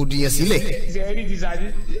ohun gbòdìyàn sílẹ̀. sẹ́rí ti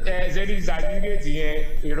certificate yẹn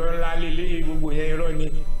irọ́ ńlá lélẹ́yìn gbogbo yẹn irọ́ ni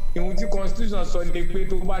ìhun tí constitution sọ ni pé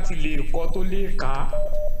tó bá ti lè kọ́ tó lè kà á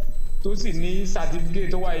tó sì ní certificate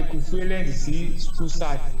tó wà equivalent sí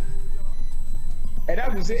SUSAT ẹ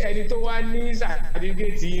dábùú sí ẹni tó wá ní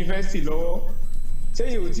certificate university lọ́wọ́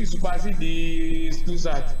sẹ́yìn ò tí supersede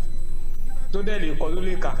SUSAT tó dẹ̀ lè kọ́ tó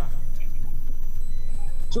lè kà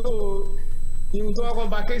so ìhun tó wọ́pọ̀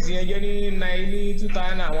bá kéèsì yẹn jẹ́ ní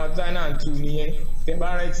 2001-2002 nìyẹn tẹ́ bá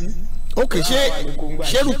rántí. ok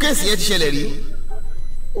ṣerú kéèsì yẹn ti ṣẹlẹ̀ rí.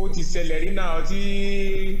 ó ti ṣẹlẹ̀ rí náà tí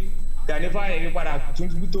Gani-Fáyẹ̀mí padà tún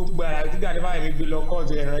tó gbára tí Gani-Fáyẹ̀mí gbé lọ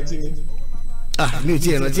kóòtù ẹ̀rántí ni. mi ò tí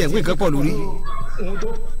ẹ̀rántí ẹ̀ pé nǹkan pọ̀ lórí. ohun tó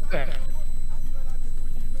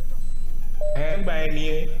ń gbà ẹ̀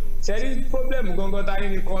nìyẹn ṣẹ́rí pọ́blẹ́mù gangan tá ní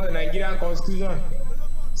Nigerian constitution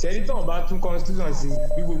ṣẹ́rí tó ń bá tún constitution sí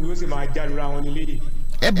bí gbogbo ó sì máa jálura wọn nílé yìí.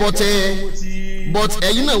 but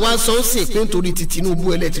ẹ̀yin náà wá sọ sí pé nítorí ti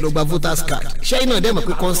Tinubu ẹlẹ́ ti lọ gba voters card ṣẹ́yìn náà dẹ́ mọ̀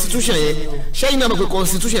pé constitution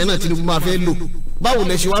yẹn náà Tinubu máa fẹ́ lò báwo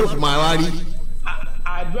lẹ ṣe wá rò pé máa wá rí.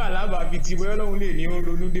 àdúrà lábàbí tí bóyá Ọlọ́run lè ní ó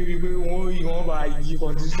ronú débi pé wọ́n bá yí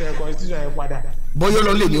constitution yẹn padà. bóyá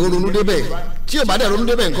Ọlọ́run lè ní ó ronú débẹ̀ tí ò bá dẹ̀ ronú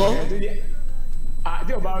débẹ̀ ńkọ́.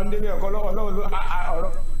 tí ò bá ronú débẹ̀ ńkọ́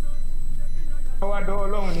ọ̀rọ̀ wá dọ́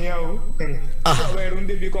Ọlọ́run nìyẹn o. ọ̀rọ̀ ẹ̀rù ń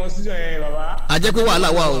débi constitution yẹn bàbá. a jẹ́ pé wàhálà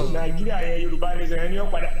wà o. Nàìjíríà yẹn Yorùbá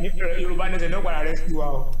nation ní ọ̀padà rescue wa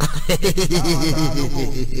o.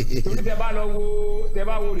 torí tẹ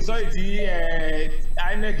bá wo result tí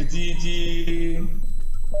INEC ti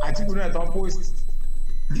Àtíkù náà tán post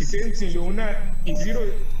the same thing lòun náà ìzírò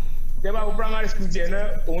tẹ bá wo primary school tiẹ̀ náà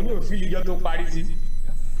òun ní òfin ìjọ tó parí sí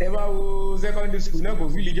tẹ bá wo secondary school náà kò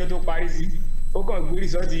fi ìjọ tó parí sí ó kàn gbé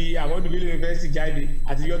rìsọ́ọ̀tì Ahmadu Bello University jáde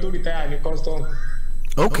àtijọ́ tó rìtáyà ní custom.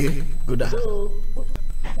 ok good.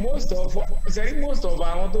 most of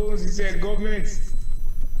àwọn tó ń ṣiṣẹ́ government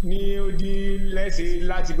ní ó di lẹ́sẹ̀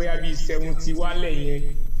láti bóyá bíi 70 wálẹ̀ yẹn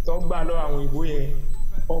tó gbà lọ àwọn ìbò yẹn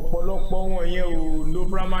ọ̀pọ̀lọpọ̀ wọn yẹn ò lo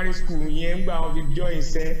primary school yẹn gbà wọn fi join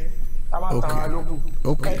iṣẹ́ tábàtàwà lókù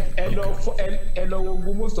ẹ lọ wo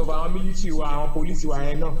gbogbo most of àwọn military wa àwọn police wa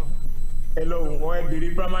yẹn náà ẹ lọ wò wọn ẹ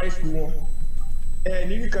bèrè primary school wọn ẹ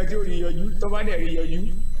níbi kan tí ò rí yọjú tó bá dẹ̀ rí yọjú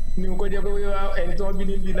ní kó jẹ́ pé ẹni tó ń bí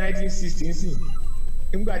níbi 1960 sí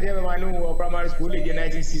nígbà tí ẹ bá máa ní wọn primary school lè jẹ́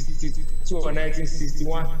 1962 or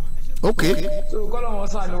 1961. ok so kọ́lọ̀ wọn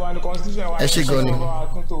sàánú wa ní constitution wa. ẹ ṣe gan ni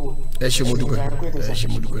ẹ ṣe mo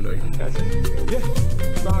dúpẹ́ lọ yìí.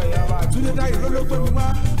 túnde dá ìróló pé mi wá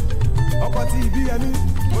ọkọ tí ibi ẹni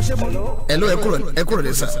mo ṣe mọ lọ. ẹ ló ẹ kúrò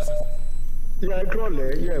lẹ sà. ẹ kúrò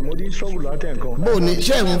lẹ mo di sọ́ọ̀bù látẹ̀ nǹkan. bó o ní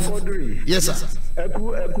ṣé ẹ̀ ń yẹ sà. ẹ kú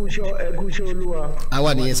iṣẹ́ olúwa.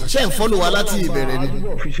 àwa nìyẹn sà ṣé ẹ̀ ń fọ́lù wa láti ìbẹ̀rẹ̀ ni.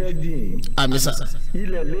 àdúgbò fiṣẹ́ dìn. àmì sà.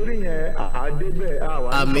 ilẹ̀ lérí yẹn àdébẹ̀ àwa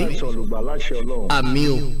nípa ìsọ̀lùgbà láṣẹ ọlọ́run. àmì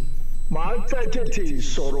o. màá tètè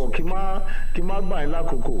sọ̀rọ̀ kí má gbà yín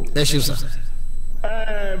lákòókò. ẹ ṣeun sà.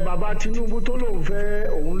 bàbá Tinubu tó lóun fẹ́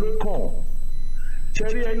òun ló kàn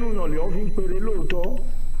ṣẹ́rí ẹnu ìyànlẹ̀ ọ́ fi ń péré lóòótọ́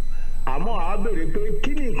àmọ́ àá béèrè pé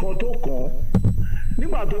kí ni nǹkan tó kàn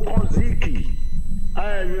nígbà tó kàn Zik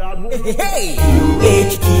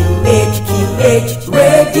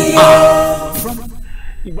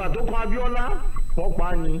ìgbà tó kàn Abíọ́lá wọ́n pa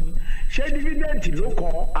á ni ṣé dífídẹ́ǹtì ló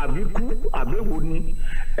kàn àbíkú àbẹ̀wò ni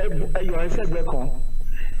ẹyọ ẹsẹ̀gbẹ́ kan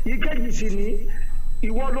ìkejì sì ni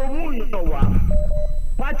ìwọ ló mú ìyàn wá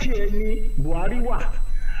pátì ẹni Buhari wà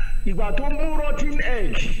ìgbà tó mú rotten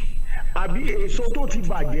egg àbí èso tó ti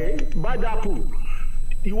bàjẹ́ bàdàpù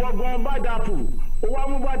ìwọ gan bàdàpù ó wá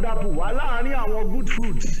mú bàdàpù wá láàrin àwọn good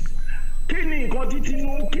fruits kí ni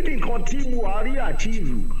nǹkan tí Buhari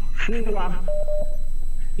achieve fún wa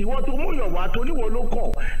ìwọ tó mú yàn wá tó níwọ ló kàn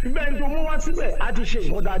níbẹ̀ ní tó mú wá síbẹ̀ á ti ṣe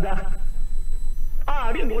nǹkan dáadáa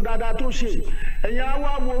àárín nǹkan dáadáa tó ṣe ẹ̀yin á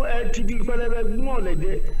wá wo ti di pẹlẹbẹ gbọ́n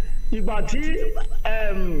lẹ́dẹ̀ ìgbà tí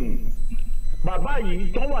bàbá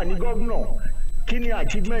yìí tó wà ní gómìnà kí ni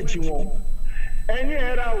achievement wọn ẹni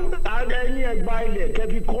ẹgba ilẹ̀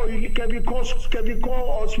kẹbi kọ́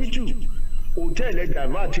hospital hòtẹ́ẹ̀lì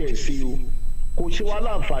dàbàtì ẹ̀ sí o kò ṣe wá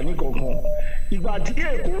láǹfààní kankan ìgbà tí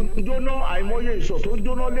Èkó ń jóná àìmọye ìsọ̀ tó ń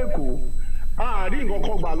jóná lẹ́kọ̀ọ́ àárín nǹkan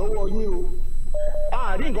kan gbà lọ́wọ́ yín o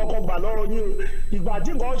ìgbà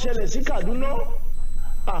tí nǹkan ṣẹlẹ̀ sí Kaduna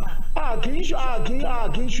kì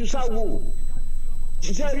í ṣusáwò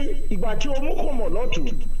sẹ́rí ìgbà tí omú kò mọ̀ lọ́tún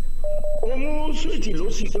omú súwìtì ló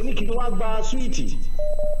sì oníkìlú wá gba súwìtì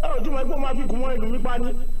ẹ ò tún mọ ẹgbẹ́ máa fi kún mọ́ ẹlú nípa ní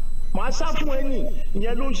màá sá fún ẹnì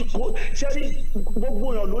ìyẹn ló ń ṣe kó sẹ́rí gbogbo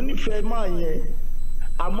èèyàn ló nífẹ̀ẹ́ máa yẹn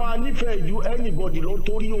àmọ́ a nífẹ̀ẹ́ ju anybody lọ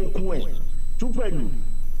torí okun ẹ̀ tún pẹ̀lú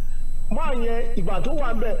máa yẹn ìgbà tó wà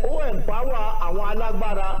bẹ́ẹ̀ ó empower àwọn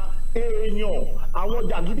alágbára èèyàn àwọn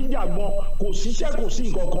jàgídíjàgbọ́n kò síṣẹ́ kò sí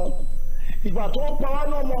nǹkan kan ìgbà tó ń pa wá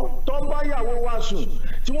náà mọ tó ń bá yàwó wa sùn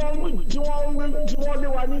tí wọ́n lé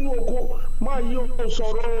wa nínú oko máa yí o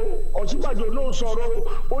sọ̀rọ̀ Ọ̀ṣínbàjò náà sọ̀rọ̀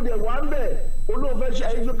ó dẹ̀ wá ń bẹ̀ olóòfẹ́ ṣe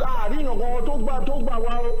ẹ̀yìn àríyàn kan tó gbà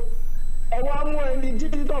wá o ẹ wá mú ẹni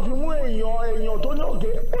títí tó fi mú èèyàn tó ní òkè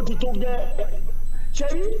ó ti tó gẹ́ ṣe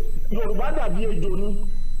rí Yorùbá dàbí ejò ni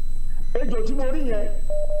ejò tí mo rí yẹn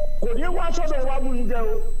kò ní wá sọ́dọ̀ wá bú yín jẹ́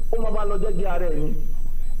o ó máa bá lọ jẹ́ ara ẹ̀ ni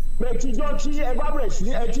bẹ́ẹ̀tijọ́ tí ẹ bá bẹ̀rẹ̀ sí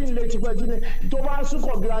ẹ tí ń lé tipẹ́ tí tó bá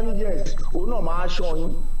súnkọ̀ gíráni yẹn òun náà máa ṣọ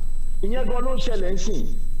yín ìyẹn gan ló ń ṣẹlẹ̀ ń sìn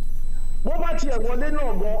bó bá tiẹ̀ wọlé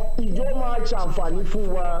náà gan ìjọ máa ṣàǹfààní fún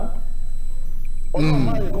wa ọ̀nà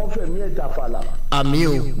máa nǹkan fẹ̀mí ẹ̀ tàfàlà. àmì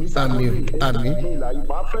o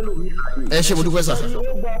ẹ ṣe mo dúpẹ́ sà.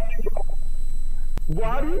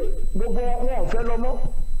 Buhari gbogbo wọn ò fẹ́ lọ mọ́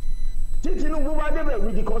tí Tinubu bá débẹ̀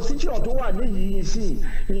with the constitution tó wà níyìí sí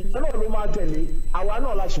ìyẹn náà ló máa tẹ̀lé àwa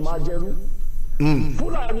náà la sì máa jẹrú.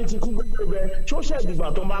 Fúlàní ti kú gbogbo bẹ tí ó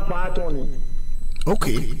ṣèdìgbà tó máa pa á tán ni. ok.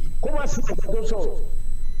 kó má sí ọ̀pọ̀ tó sọ̀rọ̀.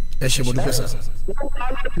 ẹ ṣe mo dúpẹ́ sà. wọ́n pa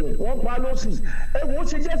aláàbò wọ́n pa lọ́sì ewu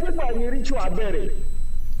ṣe jẹ́ pípa ní ritual abẹ́rẹ́.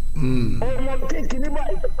 ọmọ kéèkì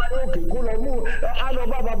báyìí tó parí òkè kó lọ mú àlọ́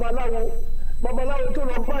bá babaláwo tó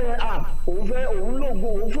lọ bá yẹn òun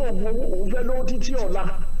lóògùn òun fẹ́ lówó títí ọ̀la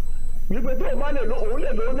wípé tó o bá lè lo òun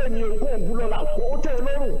lè lo lẹ́yìn okó ògùn lọ́la ó tẹ̀ ọ́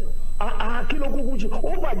lọ́rùn kí ló kúkú jù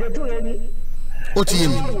ó bàjẹ́ tó yẹn ni. ó ti yé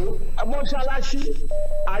mi. mọ́ṣáláṣí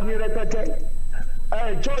àní rẹpẹtẹ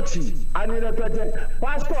chọ́ọ̀chì àní rẹpẹtẹ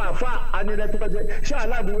pásítọ̀ àfà àní rẹpẹtẹ ṣé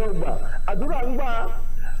aládùúgbò gbà àdúrà ń gbà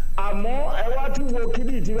àmọ́ ẹ wá tún wo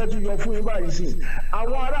kíní ìtìrẹ́ tún yọ fún yín báyìí sí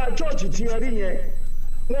àwọn ará chọ́ọ̀chì tí ẹ rí yẹn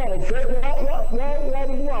wọn ò fẹ́ wọ́n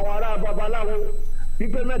mú àwọn ará babaláwo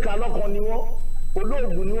wípé mẹ́ta lọ́kan ni wọ́n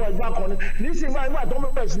olóògùn ni wọ́n gbà kan ní nísìnyí báyìí tó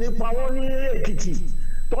bẹ̀rẹ̀ sí ní pa wọ́n ní Èkìtì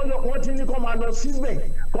tọ́jọ́ wọ́n ti ní kọ́ máa lọ síbẹ̀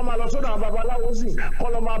kọ́ máa lọ sọ́dọ̀ àwọn babaláwo sì kọ́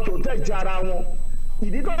lọ máa protect ara wọn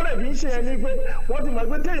ìdí tó lè fi ń ṣe ẹni pé wọ́n ti mọ̀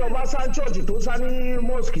pé téèyàn bá sá chọ́ọ̀chì tó sá ní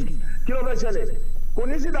mosque kí ló fẹ́ ṣẹlẹ̀ kò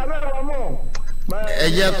ní sí dábẹ́ wa mọ́.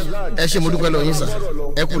 ẹ ṣe mo dúpẹ́ lọ yín sà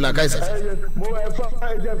ẹ kú làákàyè sà.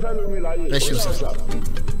 ẹ ṣe sà.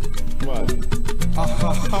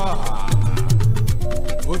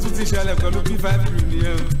 ó tún ti ṣẹlẹ̀ pẹ̀lú P5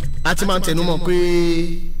 Premium. a ti máa ń tẹnu mọ́ pé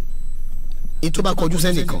ètò bá kọjú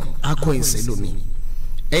sẹ́nìkan á kọ ìsẹ́ lómi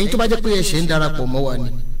ẹ̀yin tó bá jẹ́ pé ẹ ṣe ń darapọ̀ mọ́ wa ni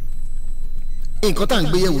nǹkan tá à ń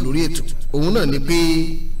gbé yẹ̀wò lórí ètò òun náà ni pé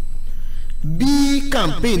bí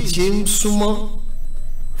campaign ṣe ń súnmọ́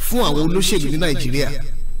fún àwọn olóṣèlú ní Nàìjíríà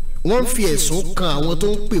wọ́n ń fi ẹ̀sùn kan àwọn tó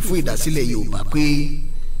ń pè fún ìdásílẹ̀ Yorùbá pé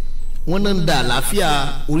wọ́n náà ń da àlàáfíà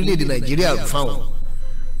orílẹ̀-èdè Nàìjíríà rú fáwọn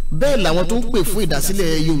bẹ́ẹ̀ làwọn tó ń pè fún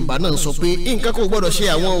ìdásílẹ̀ Yorùbá náà sọ pé nǹkan kò gbọ́dọ̀ ṣe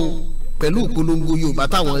àwọn o pẹ̀lú ìpolongo Yorùbá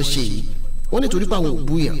táwọn ń ṣe yìí wọ́n nítorí pé àwọn ò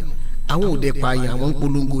búyàn àwọn ò dẹ̀ pààyàn àwọn ń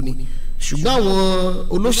polongo ni ṣùgbọ́n àwọn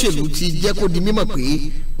olóṣèlú ti jẹ́ kó di mímọ̀ pé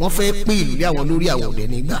wọ́n fẹ́ pín ìlú lé àwọn lórí àwọn ọ̀dẹ̀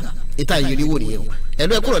nígbà ìta ìrírí wò nìyẹn o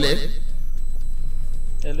ẹ̀lú ẹ̀ kúrọ̀lẹ́.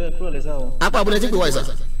 ẹ̀lú ẹ̀ kúrọ̀lẹ́ sá o. apá abúlé tí ń pè wá ìsà.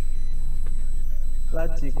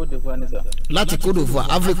 láti Côte d'Ivoire ni sà. láti Côte d'Ivoire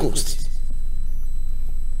Ivory Coast.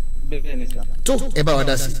 bẹ́ẹ̀ ni sà. tó ẹ bá wa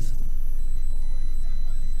dá sí.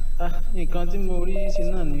 nǹkan tí mo rí sí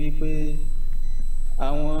náà ni wípé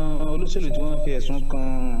àwọn olóṣèlú tí wọ́n fi ẹ̀sùn kan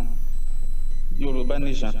Yorùbá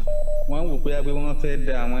nation wọ́n wò pé wọ́n fẹ́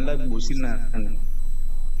da àwọn alágbòsí náà nù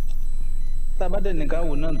tábàdẹ̀ nìkan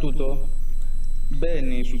wò náà tó tọ́ bẹ́ẹ̀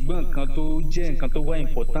ni ṣùgbọ́n nǹkan tó jẹ́ nǹkan tó wá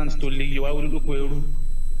important tó lè yọ wá lóko ẹrú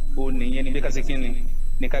o nìyẹn ni bí ká ṣe kí ni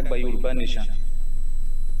ní ká gba Yorùbá nation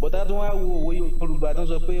bọ́tà tó wá wo òwe Yorùbá tó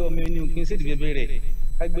sọ pé ọmọ ẹni òkín sí ìdìbò bẹ̀rẹ̀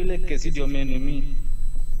ká gbélé kẹ̀sí di ọmọ ẹni míì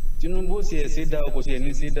Tinubu ó sì ẹ̀ sí dá o kò sì ẹ̀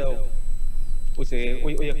ní sí dá o ó sì ẹ̀ ó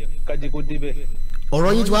yẹ kájí kó débẹ̀.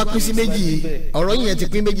 ọ̀rọ̀ yín ti wá pín sí méjì ọ̀rọ̀ yín yẹn ti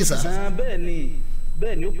pín méjì sá.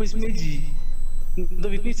 bẹ́ẹ̀ ni ó pín sí méjì tó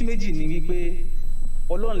fi pín sí méjì ni wípé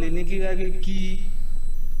Ọlọ́run lè ní kí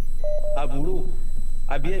àbúrò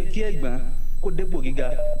àbí kí ẹ̀gbọ́n kó dépò gíga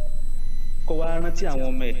kó wá rántí àwọn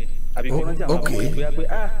ọmọ ẹ̀ àbí kó rántí àwọn ọmọ ẹ̀ bóyá pé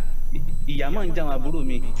ìyá máa ń jẹ àwọn àbúrò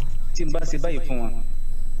mi tí n bá ṣe báyìí fún wọn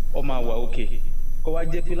ọmọ àwà òkè kó wá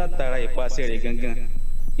jẹ́ pé látara ìpàṣẹ rẹ̀ gangan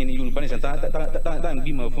ìní Yorùbá nation tá à ń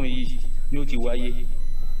gbìmọ̀ fún yìí ni ó ti wáyé.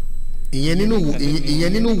 ìyẹn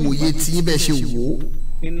nínú wòye tí yín bẹ́ẹ̀ ṣe wò ó.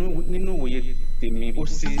 nínú wòye tèmi ó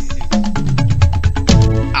ṣeé ṣe.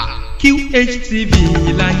 QHTV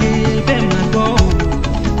láyé bẹ́ẹ̀ máa gbọ́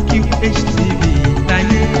QHTV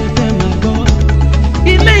láyé bẹ́ẹ̀ máa gbọ́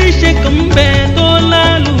ilé iṣẹ́ kan ń bẹ tó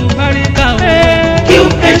lálùbáríkà o.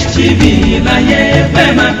 QHTV láyé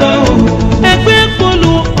bẹ́ẹ̀ máa gbọ́ ẹgbẹ́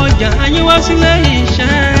polu ọjà ayé wá sílẹ̀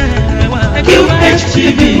iṣẹ́ wa.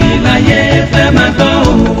 QHTV láyé bẹ́ẹ̀ máa gbọ́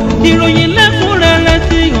ìròyìn lẹ́kùnrẹ́rẹ́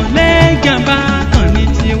tí ọ̀lẹ́ jàmbá kan ní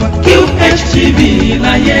tiwa. QHTV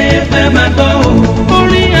láyé bẹ́ẹ̀ máa gbọ́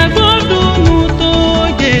orin agbódùnmù tó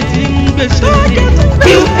yẹ ti ń gbèsè.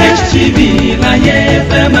 QHTV láyé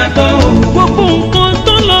fẹ́ máa gbọ́ gbogbo nǹkan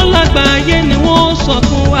tó lọ lágbàáyé ni wọ́n sọ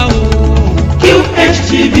fún wa o.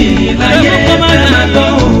 QHTV láyé fẹ́ máa gbọ́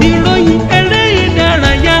ìròyìn eré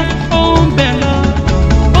ìdárayá ó ń bẹ lọ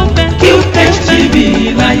ó bẹ. QHTV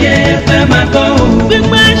láyé fẹ́ máa gbọ́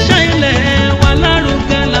gbígbẹ́ ṣẹlẹ̀ wà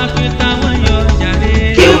lárugẹ la fi táwọn yọ jàre.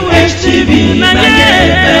 QHTV láyé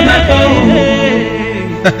fẹ́ máa gbọ́.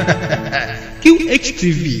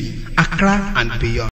 QHTV, Accra and beyond.